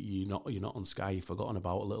 You're not on Sky. You're forgotten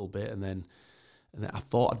about a little bit, and then I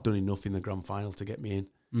thought I'd done enough in the grand final to get me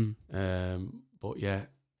in. But yeah,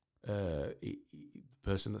 the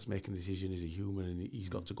person that's making the decision is a human, and he's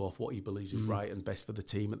got to go off what he believes is right and best for the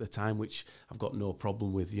team at the time, which I've got no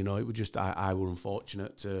problem with. It was just I were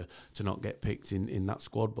unfortunate to not get picked in that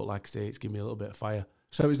squad. But like I say, it's given me a little bit of fire.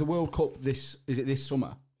 So is the World Cup this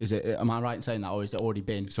summer? Is it? Am I right in saying that, or is it already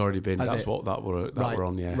been? It's already been. That's what that were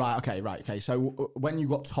on. Yeah. Right. Okay. So when you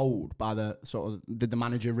got told by the sort of, did the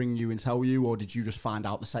manager ring you and tell you, or did you just find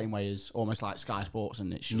out the same way as almost like Sky Sports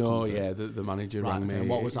and it's just the manager rang me. And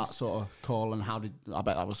what was that sort of call, and how did I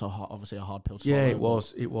bet that was obviously a hard pill to swallow? Yeah,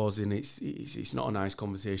 it was, and it's not a nice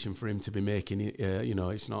conversation for him to be making.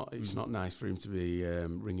 It's not nice for him to be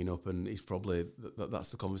ringing up, and he's probably that's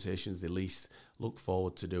the conversations they least look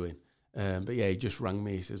forward to doing. But yeah, he just rang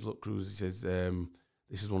me. He says, "Look, Kruise," he says, "they're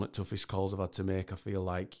this is one of the toughest calls I've had to make. I feel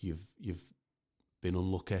like you've been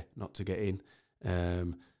unlucky not to get in.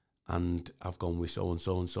 And I've gone with so and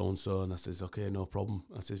so and so and so, and I says, okay, no problem.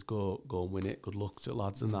 I says, go and win it. Good luck to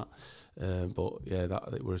lads and that. But yeah,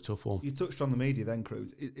 that were a tough one. You touched on the media then,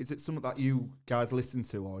 Kruise. Is it something that you guys listen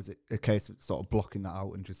to, or is it a case of sort of blocking that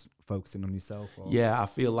out and just focusing on yourself? Or? Yeah, I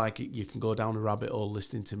feel like you can go down a rabbit hole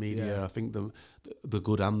listening to media. Yeah. I think the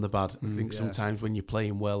good and the bad. I think sometimes when you're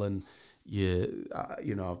playing well and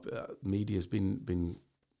media's been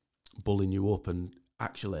bullying you up, and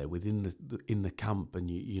actually within in the camp, and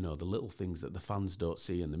you know the little things that the fans don't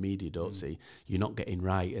see and the media don't see, you're not getting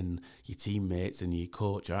right, and your teammates and your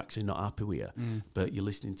coach are actually not happy with you. But you're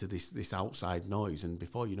listening to this outside noise, and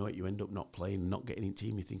before you know it, you end up not playing and not getting in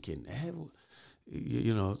team. You're thinking,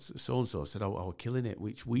 you know, so and so said, we're killing it,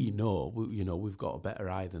 which we know. We've got a better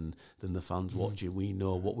eye than the fans watching. We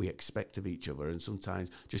know what we expect of each other, and sometimes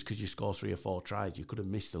just because you score 3 or 4 tries, you could have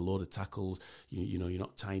missed a load of tackles. You know, you're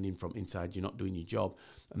not tying in from inside. You're not doing your job,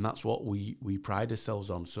 and that's what we pride ourselves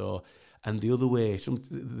on. So. And the other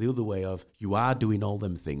way of you are doing all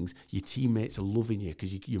them things, your teammates are loving you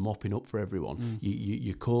because you're mopping up for everyone.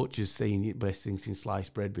 Your coach is saying your best thing since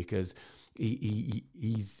sliced bread because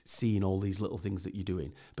he's seeing all these little things that you're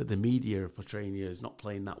doing. But the media are portraying you as not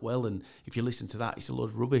playing that well, and if you listen to that, it's a lot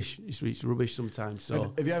of rubbish. It's rubbish sometimes.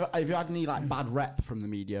 So have you had any like bad rep from the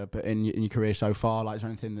media, but in your career so far, like is there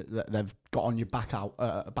anything that they've got on your back about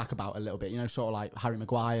a little bit? You know, sort of like Harry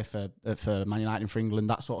Maguire for Man United and for England,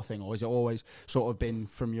 that sort of thing, or is it always sort of been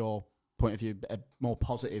from your point of view more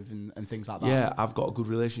positive and things like that? Yeah, I've got a good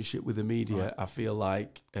relationship with the media. Right. I feel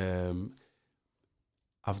like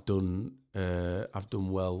I've done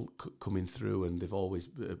well coming through, and they've always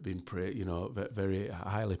been very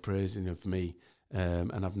highly praising of me,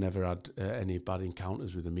 and I've never had any bad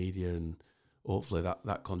encounters with the media, and hopefully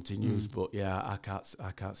that continues. But yeah, I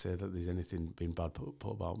can't say that there's anything been bad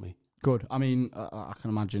put about me. Good. I mean, I can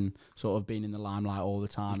imagine sort of being in the limelight all the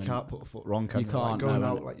time. You can't put a foot wrong, can you? Can't, like going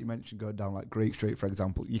out, like you mentioned, going down like Greek Street, for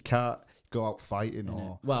example. You can't go out fighting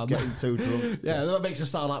or getting too drunk. Yeah, that makes us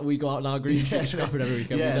sound like we go out now Greek Street scrapping every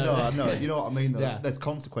weekend. Yeah, no, I know. You know what I mean, though? Yeah. There's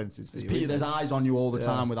consequences for you. Peter, there's eyes on you all the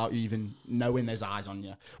time without you even knowing there's eyes on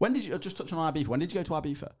you. When did you, just touch on Ibiza, when did you go to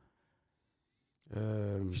Ibiza?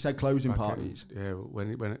 You said closing parties.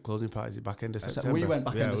 When closing parties, back end of September. We went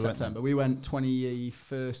back end of September. We went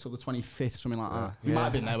 21st till the 25th, something like that. We might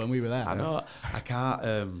have been there when we were there. I know. I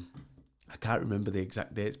can't remember the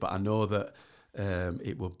exact dates, but I know that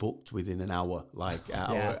it were booked within an hour. Like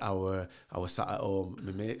I was sat at home.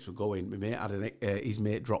 My mates were going. My mate had his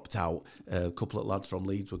mate dropped out. A couple of lads from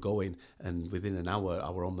Leeds were going, and within an hour, I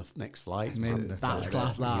were on the next flight. That's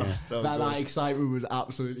class. That excitement was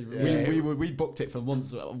absolutely. Yeah. We booked it for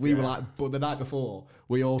months. We were like, but the night before,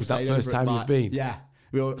 we all. Is that first time you've been? Yeah.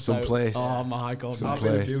 Someplace. Oh my god! I've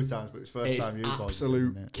been a few times, but it's first time you've been.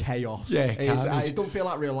 Absolute chaos. Yeah, it don't feel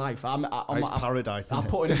like real life. It's paradise. I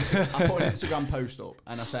put an Instagram post up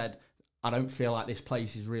and I said, I don't feel like this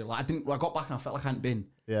place is real. I got back and I felt like I hadn't been.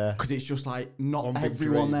 Yeah. Because it's just like not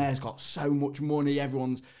everyone there's got so much money.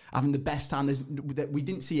 Everyone's having the best time. We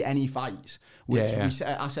didn't see any fights.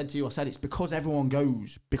 I said to you, it's because everyone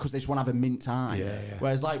goes because they just want to have a mint time. Yeah.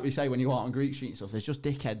 Whereas like we say when you go out on Greek Street and stuff, there's just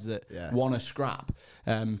dickheads that want to scrap.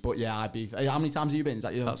 But yeah, how many times have you been? Is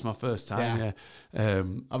that your? That's my first time. Yeah.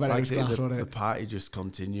 I bet it was class, the party just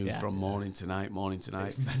continues from morning to night.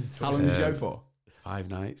 How long did you go for? 5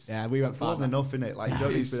 nights. Yeah, we went 5 long enough, innit? Like, you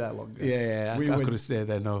don't need to be there longer. Yeah. I could have stayed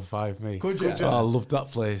there another 5, me. Could you? Oh, I loved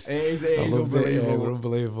that place. It is unbelievable. It were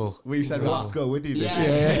unbelievable. We said, we'll have to go with you.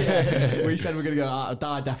 Yeah. We said we're going to go, I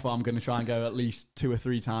die defo, I'm going to try and go at least 2 or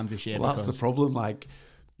 3 times this year. Well, that's the problem. Like,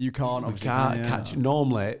 you can't catch.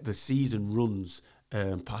 Normally, the season runs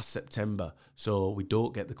past September, so we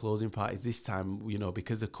don't get the closing parties. This time,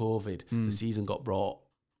 because of COVID, the season got brought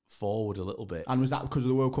forward a little bit. And was that because of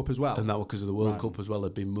the World Cup as well? And that was because of the World Cup as well.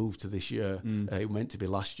 Had been moved to this year. It meant to be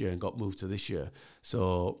last year and got moved to this year.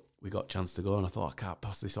 So we got a chance to go, and I thought, I can't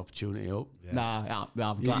pass this opportunity up. Yeah.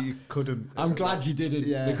 I'm glad. You couldn't. I'm glad you didn't,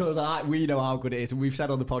 because we know how good it is. And we've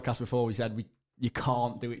said on the podcast before, we said you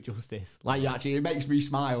can't do it justice. Like, it makes me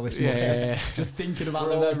smile this much. Just thinking about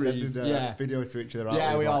the memories. Videos to each other.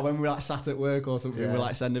 Yeah, we are. When we're like sat at work or something, we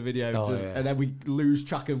like send a video. And then we lose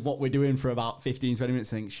track of what we're doing for about 15, 20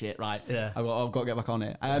 minutes and think, shit, right, I've got to get back on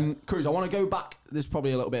it. Kruise, I want to go back. There's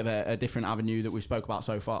probably a little bit of a different avenue that we spoke about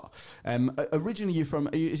so far. Originally, you're from,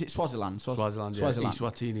 is it Swaziland? Swaziland.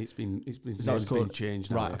 Eswatini. It's been changed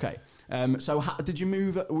now. Right, okay. So did you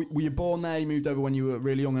move, were you born there? You moved over when you were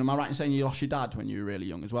really young? And am I right in saying you lost your dad when you were really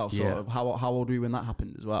young as well? How old were you when that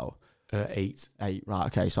happened as well? 8. 8, right?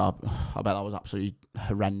 Okay, so I bet that was absolutely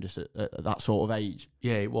horrendous at that sort of age.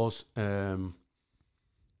 Yeah, it was.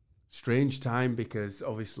 Strange time, because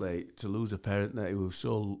obviously to lose a parent that who was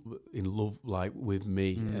so in love like with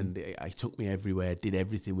me, and he took me everywhere, did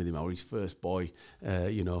everything with him. I was his first boy,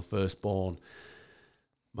 firstborn.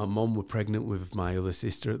 My mum was pregnant with my other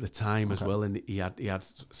sister at the time as well, and he had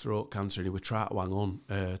throat cancer, and he would try to hang on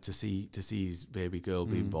to see his baby girl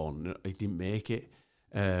being born. He didn't make it,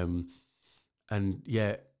 and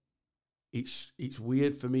yeah, it's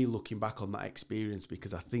weird for me looking back on that experience,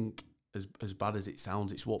 because I think, as bad as it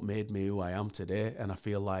sounds, it's what made me who I am today. And I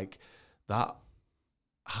feel like that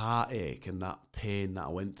heartache and that pain that I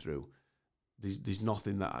went through, there's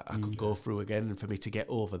nothing that I could go through again. And for me to get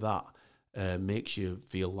over that makes you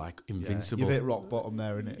feel like invincible. You've hit rock bottom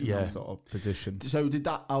there, innit? In that sort of position. So did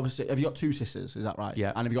that, obviously, have you got 2 sisters, is that right?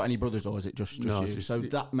 Yeah. And have you got any brothers, or is it just no, you? So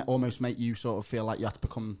that almost make you sort of feel like you have to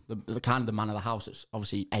become the kind of the man of the house. It's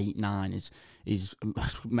obviously 8, 9 is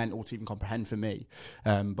mental to even comprehend for me.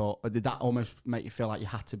 But did that almost make you feel like you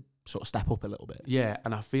had to sort of step up a little bit? Yeah,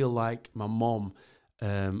 and I feel like my mum,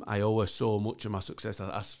 I owe her so much of my success.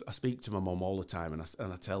 I speak to my mum all the time, and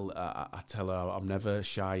I tell her I'm never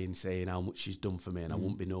shy in saying how much she's done for me, and I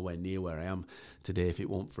wouldn't be nowhere near where I am today if it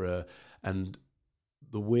weren't for her. And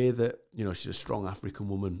the way that, she's a strong African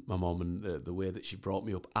woman, my mum, and the way that she brought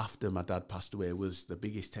me up after my dad passed away was the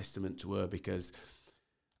biggest testament to her, because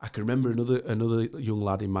I can remember another young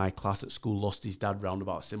lad in my class at school lost his dad round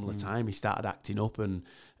about a similar time. He started acting up and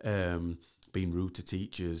being rude to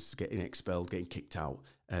teachers, getting expelled, getting kicked out.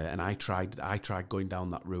 And I tried going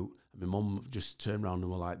down that route. And my mum just turned around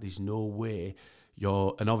and were like, "There's no way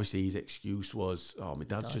you're..." And obviously his excuse was, "Oh, my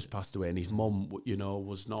dad's just passed away." And his mum,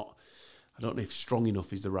 was not... I don't know if strong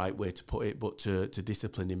enough is the right way to put it, but to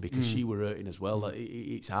discipline him, because she were hurting as well. Like,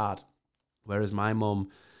 it's hard. Whereas my mum...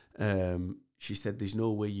 she said, "There's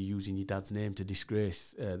no way you're using your dad's name to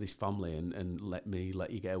disgrace this family and let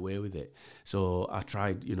you get away with it." So I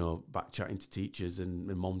tried, back chatting to teachers, and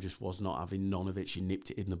my mum just was not having none of it. She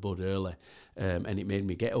nipped it in the bud early, and it made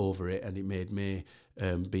me get over it, and it made me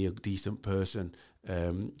be a decent person.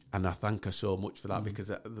 And I thank her so much for that,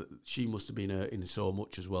 because she must have been hurting so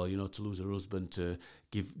much as well, to lose her husband, to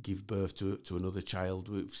give birth to another child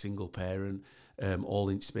with single parent, all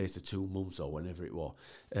in space of 2 months or whenever it was.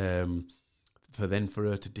 For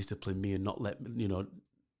her to discipline me and not let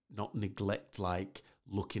not neglect like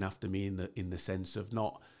looking after me in the sense of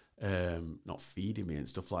not feeding me and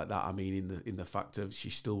stuff like that. I mean, in the fact of she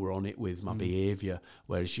still were on it with my behaviour,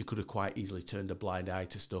 whereas she could have quite easily turned a blind eye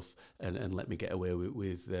to stuff and let me get away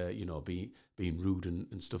with being rude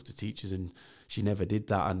and stuff to teachers, and she never did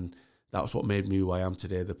that, and that's what made me who I am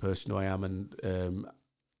today, the person who I am, and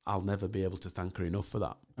I'll never be able to thank her enough for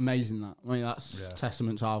that. Amazing that. I mean, that's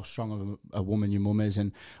testament to how strong of a woman your mum is,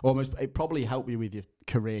 and almost it probably helped you with your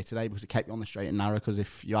career today, because it kept you on the straight and narrow. Because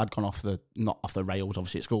if you had gone not off the rails,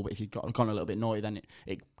 obviously at school, but if you'd gone a little bit naughty, then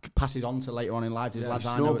it passes on to later on in life. There's lads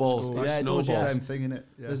I know at school. Yeah, it does. Same thing, innit?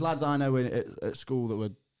 Yeah. There's lads I know at school that were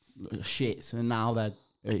shit, and now they're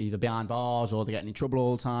either behind bars or they're getting in trouble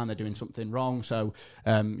all the time. They're doing something wrong. So,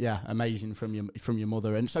 amazing from your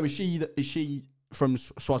mother. And so is she from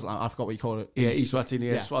Swaziland? I forgot what you call it. Yeah, East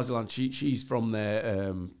Swatini, yeah. Swaziland. She's from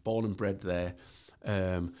there, born and bred there.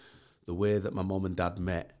 The way that my mum and dad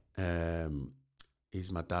met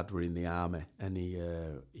is my dad were in the army, and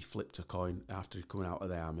he flipped a coin after coming out of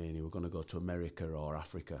the army, and he were going to go to America or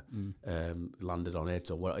Africa. Landed on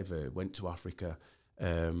it or whatever, went to Africa,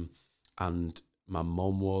 and my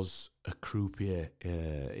mum was a croupier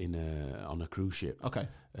on a cruise ship. Okay,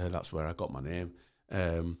 that's where I got my name.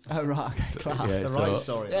 Oh right, okay, class. Yeah, the right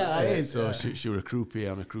story. Yeah, it is. So she was a croupier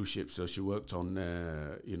on a cruise ship. So she worked on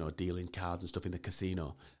dealing cards and stuff in the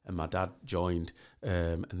casino. And my dad joined,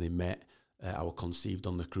 and they met. I was conceived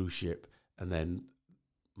on the cruise ship, and then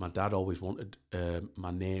my dad always wanted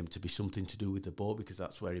my name to be something to do with the boat, because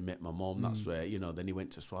that's where he met my mum. That's where Then he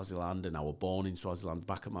went to Swaziland, and I was born in Swaziland,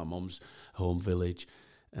 back at my mum's home village.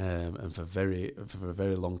 And for a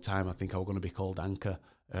very long time, I think I was going to be called Anchor.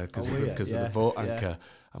 Because of the boat anchor.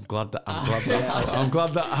 I'm glad that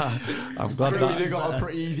Kruise got a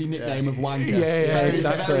pretty easy nickname of Wanker. Yeah,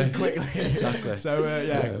 exactly. Very quickly. Exactly. So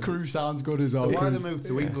Kruise sounds good as well. So why the move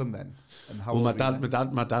to England then? And how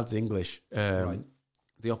my dad's English. Right.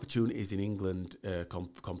 The opportunities in England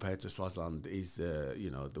compared to Swaziland is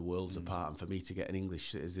the worlds apart, and for me to get an English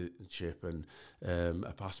citizenship and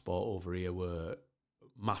a passport over here were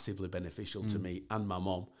massively beneficial to me and my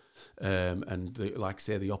mum. And like I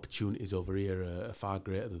say, the opportunities over here are far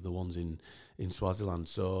greater than the ones in Swaziland.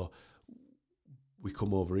 So we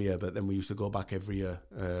come over here, but then we used to go back every year.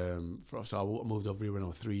 So I moved over here when I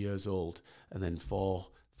was 3 years old, and then 4,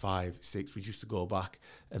 5, 6, we used to go back.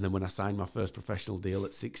 And then when I signed my first professional deal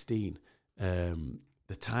at 16,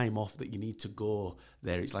 the time off that you need to go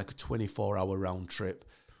there, it's like a 24-hour round trip.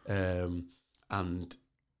 And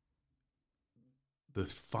the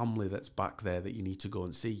family that's back there that you need to go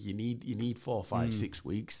and see, you need 4, 5, 6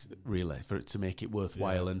 weeks really for it to make it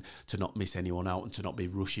worthwhile and to not miss anyone out and to not be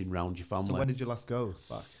rushing round your family. So when did you last go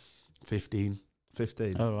back? 15.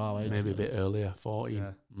 15. Oh wow, Maybe a bit earlier, 14.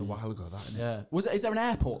 Yeah, it's a while ago that. Isn't it? Yeah. Is there an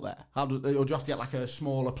airport there? Or do you have to get like a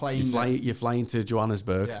smaller plane? You're flying to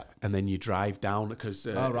Johannesburg, and then you drive down because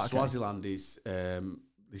Swaziland is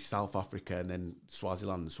South Africa, and then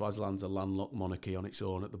Swaziland. Swaziland's a landlocked monarchy on its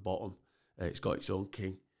own at the bottom. It's got its own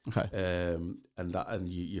king. Okay. And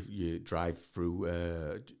you drive through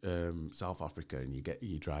South Africa, and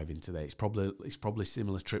you drive into there. It's probably a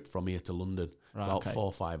similar trip from here to London, about 4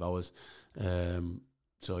 or 5 hours.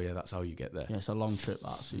 So yeah, that's how you get there. Yeah, it's a long trip.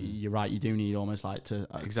 That. So you're right. You do need almost like to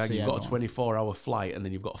exactly. You've got a 24-hour flight, and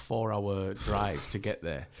then you've got a 4-hour drive to get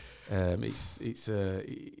there. It's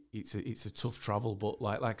a tough travel, but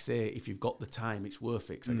like I say, if you've got the time, it's worth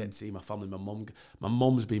it. 'Cause I get to see my family. My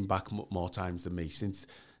mum's been back more times than me since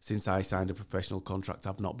I signed a professional contract.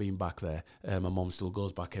 I've not been back there. My mum still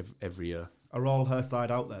goes back every year. Are all her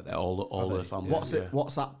side out there then? All the family.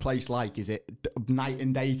 What's that place like? Is it night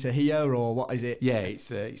and day to here, or what is it? Yeah,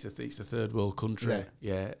 it's a third world country.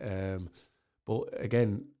 Yeah. But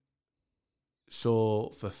again,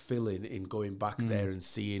 so fulfilling in going back there and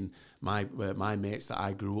seeing my mates that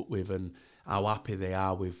I grew up with and how happy they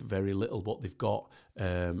are with very little what they've got,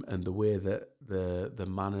 and the way that the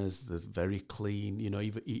manners, they're very clean. You know,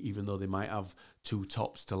 even though they might have 2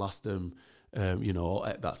 tops to last them. You know,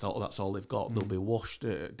 that's all they've got. They'll be washed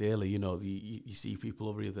daily. You know, you see people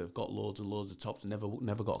over here that have got loads and loads of tops and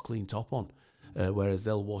never got a clean top on, whereas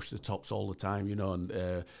they'll wash the tops all the time. You know,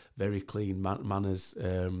 and very clean manners.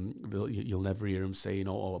 You'll never hear them saying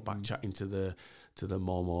or back chatting to the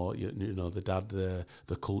mum or you know the dad.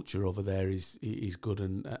 The culture over there is good,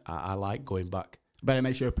 and I like going back. But it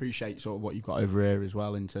makes you appreciate sort of what you've got over here as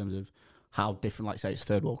well in terms of how different, like say, it's a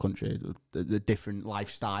third world country, the different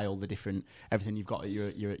lifestyle, the different everything you've got at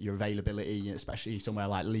your availability, especially somewhere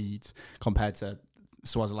like Leeds compared to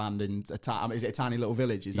Swaziland and is it a tiny little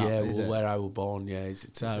village? Is that, where I was born, it's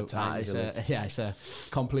a tiny village. It's a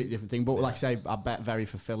completely different thing. But like I say, I bet very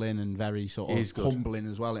fulfilling and very sort of humbling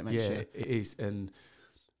as well. It makes you. It is, and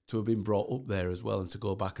to have been brought up there as well, and to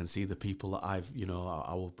go back and see the people that I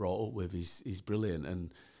was brought up with is brilliant,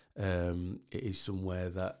 and it is somewhere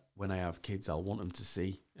that when I have kids, I'll want them to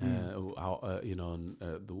see, how, and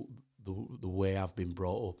the way I've been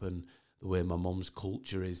brought up and the way my mum's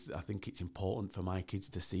culture is. I think it's important for my kids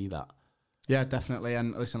to see that. Yeah, definitely.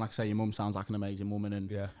 And listen, like I say, your mum sounds like an amazing woman,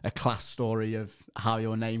 and a class story of how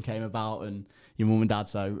your name came about and your mum and dad.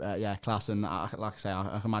 So class. And like I say,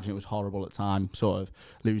 I can imagine it was horrible at the time, sort of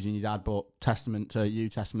losing your dad, but testament to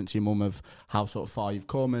your mum of how sort of far you've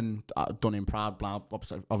come and done him proud.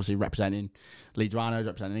 Obviously representing Leeds Rhinos,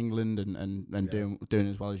 representing England, and doing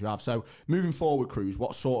as well as you have. So moving forward, Kruise,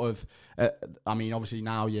 what sort of? Obviously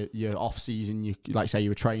now you're off season. You like say you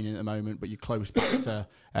were training at the moment, but you're close back to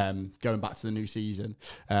going back to the new season.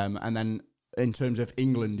 And then in terms of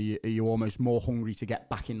England, are you almost more hungry to get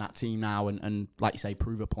back in that team now and like you say,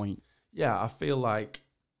 prove a point? Yeah, I feel like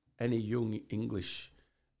any young English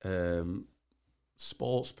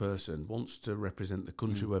sports person wants to represent the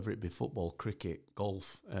country, whether it be football, cricket,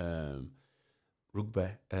 golf, rugby,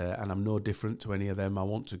 and I'm no different to any of them. I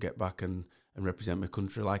want to get back and represent my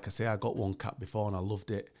country. Like I say, I got 1 cap before and I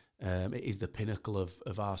loved it. It is the pinnacle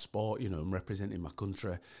of our sport, I'm representing my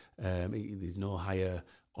country. There's no higher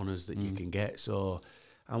honours that you can get. So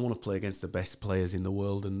I want to play against the best players in the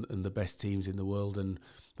world and the best teams in the world. And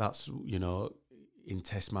that's, in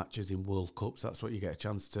test matches, in World Cups, that's what you get a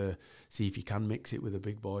chance to see if you can mix it with the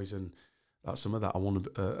big boys. And that's some of that I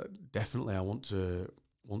want to, definitely I want to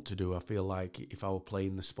do. I feel like if I were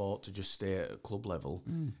playing the sport to just stay at a club level,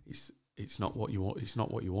 it's not what you want. It's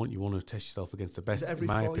not what you want. You want to test yourself against the best. Is it every in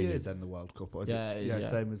my 4 opinion. years then the World Cup? Or is it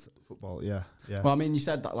same as football. Yeah. Well, I mean, you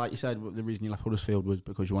said that, like you said, the reason you left Huddersfield was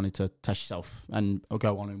because you wanted to test yourself and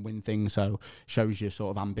go on and win things. So shows your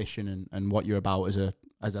sort of ambition and what you're about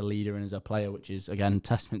as a leader and as a player, which is again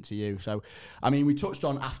testament to you. So, I mean, we touched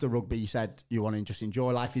on after rugby. You said you want to just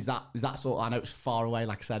enjoy life. Is that sort of? I know it's far away.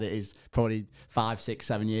 Like I said, it is probably 5, 6,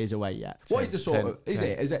 7 years away yet. What is the sort of? Is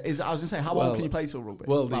it? I was going to say, how long can you play till rugby?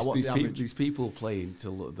 Well, these people playing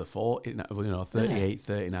till the 40, 38,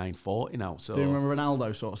 39, 40 now. So do you remember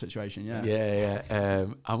Ronaldo sort of situation? Yeah. Yeah.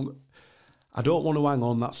 I don't want to hang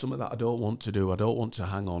on. That's something that I don't want to do. I don't want to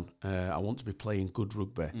hang on. I want to be playing good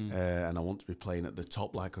rugby, and I want to be playing at the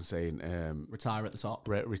top, like I'm saying. Retire at the top.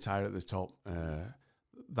 Retire at the top.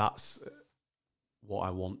 That's what I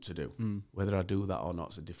want to do. Whether I do that or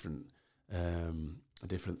not is a different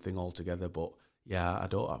thing altogether. But yeah, I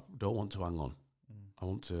don't want to hang on. I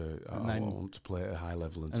want to play at a high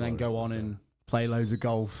level and then go on and play loads of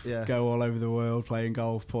golf, go all over the world playing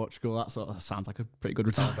golf, Portugal, that sounds like a pretty good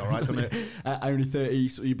retirement. Sounds all right, doesn't it? Only 30,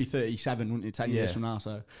 so you'd be 37, wouldn't you, 10 years from now?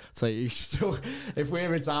 So you still, if we're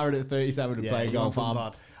retired at 37 and playing golf,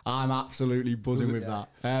 I'm absolutely buzzing with that.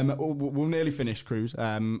 We'll nearly finish, Kruise.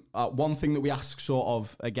 One thing that we ask sort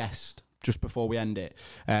of a guest just before we end it,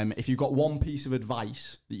 if you've got one piece of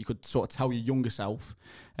advice that you could sort of tell your younger self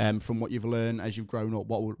from what you've learned as you've grown up,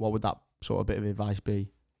 what would that sort of bit of advice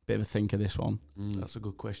be? Bit of a thinker, this one. That's a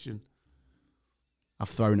good question. I've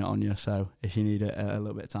thrown it on you, so if you need a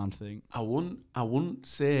little bit of time to think. I wouldn't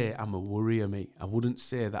say I'm a worrier, mate. I wouldn't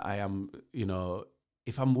say that I am,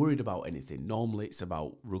 if I'm worried about anything, normally it's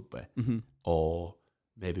about rugby or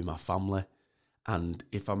maybe my family. And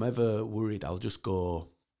if I'm ever worried, I'll just go,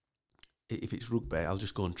 if it's rugby, I'll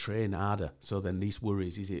just go and train harder. So then these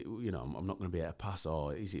worries, is it, I'm not going to be able to pass,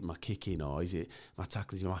 or is it my kicking, or is it my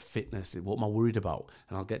tackling, is it my fitness? What am I worried about?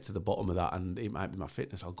 And I'll get to the bottom of that, and it might be my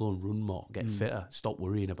fitness. I'll go and run more, get fitter, stop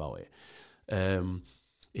worrying about it.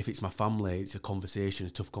 If it's my family, it's a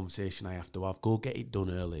tough conversation I have to have. Go get it done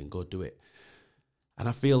early and go do it. And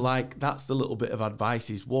I feel like that's the little bit of advice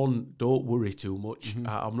is, one, don't worry too much.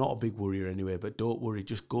 I'm not a big worrier anyway, but don't worry.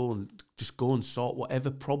 Just go and sort whatever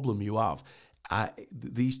problem you have.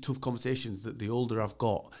 These tough conversations, that the older I've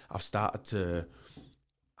got, I've started to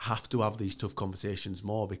have these tough conversations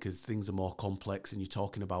more, because things are more complex and you're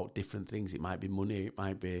talking about different things. It might be money, it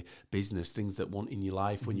might be business, things that want in your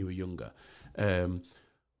life when you were younger.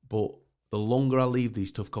 But the longer I leave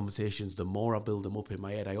these tough conversations, the more I build them up in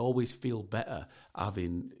my head. I always feel better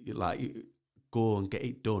having, go and get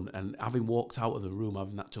it done. And having walked out of the room,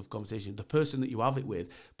 having that tough conversation, the person that you have it with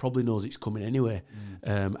probably knows it's coming anyway.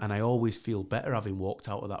 And I always feel better having walked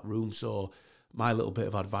out of that room. So my little bit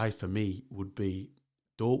of advice for me would be,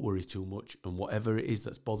 don't worry too much. And whatever it is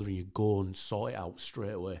that's bothering you, go and sort it out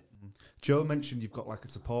straight away. Joe mentioned you've got like a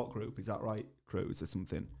support group. Is that right, Kruise, or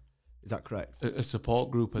something? Is that correct? A support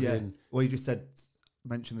group, as in... Well, you just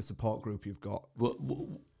mention the support group you've got.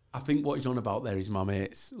 Well, I think what he's on about there is my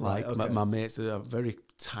mates. My mates are a very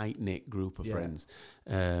tight-knit group of friends.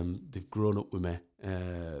 They've grown up with me.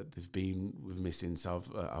 They've been with me since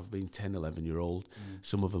I've been 10, 11-year-old.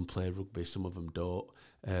 Some of them play rugby, some of them don't.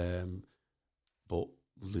 But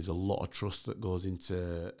there's a lot of trust that goes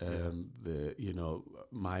into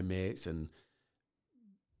my mates, and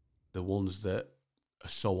the ones that are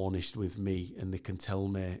so honest with me, and they can tell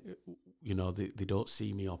me, they don't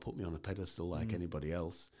see me or put me on a pedestal like anybody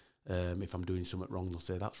else. If I'm doing something wrong, they'll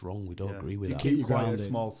say, that's wrong, we don't agree with that. You keep quite a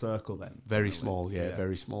small circle then? Very small,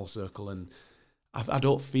 very small circle. And I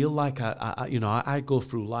don't feel like I go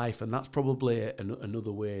through life, and that's probably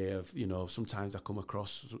another way of, sometimes I come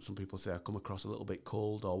across, some people say I come across a little bit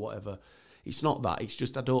cold or whatever. It's not that. It's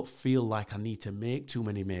just I don't feel like I need to make too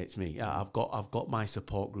many mates. I've got my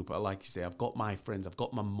support group. Like you say, I've got my friends. I've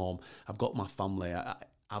got my mom. I've got my family.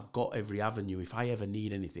 I've got every avenue. If I ever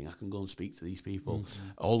need anything, I can go and speak to these people.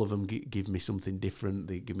 All of them give me something different.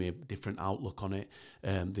 They give me a different outlook on it.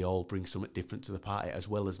 They all bring something different to the party, as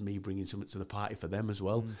well as me bringing something to the party for them as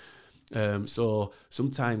well. So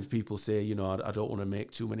sometimes people say, I don't want to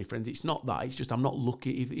make too many friends. It's not that. It's just I'm not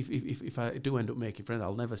lucky. If I do end up making friends,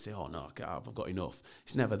 I'll never say, oh no, I've got enough.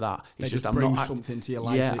 It's never that. It's just I'm not something to your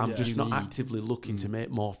life. Yeah, I'm just not actively looking to make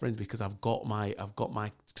more friends, because I've got my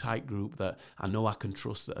tight group that I know I can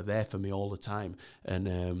trust, that are there for me all the time,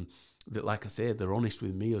 and that, like I say, they're honest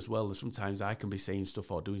with me as well. Sometimes I can be saying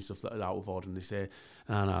stuff or doing stuff that are out of order, and they say,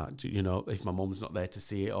 if my mum's not there to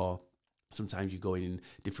see it, or sometimes you go in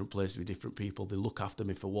different places with different people, they look after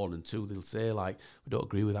me for one, and two, they'll say, we don't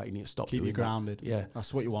agree with that, you need to stop doing that. Keep you grounded. Yeah.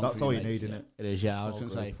 That's what you want. That's all you need, isn't it? It is, yeah. I was going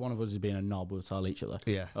to say, if one of us is being a knob, we'll tell each other.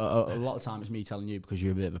 Yeah. A lot of time it's me telling you because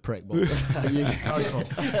you're a bit of a prick. But, but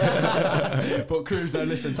Kruise,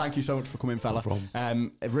 listen, thank you so much for coming, fella.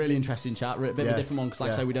 A really interesting chat, a bit of a different one, because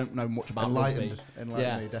like I say, we don't know much about rugby.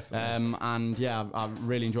 Enlightened me, definitely. And yeah, I've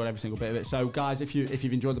really enjoyed every single bit of it. So guys, if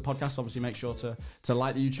you've enjoyed the podcast, obviously make sure to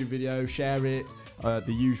like the YouTube video, share it,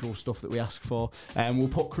 the usual stuff that we ask for. We'll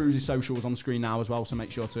put Kruise's socials on the screen now as well, so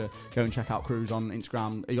make sure to go and check out Kruise on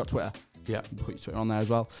Instagram. You got Twitter? Yeah. We'll put your Twitter on there as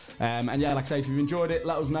well. And yeah, like I say, if you've enjoyed it,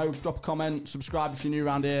 let us know. Drop a comment, subscribe if you're new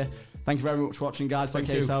around here. Thank you very much for watching, guys. Take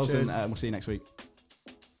care of yourselves, and we'll see you next week.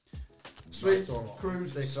 Sweet. Nice one.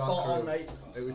 Kruise, Six, spot on, Kruise. mate.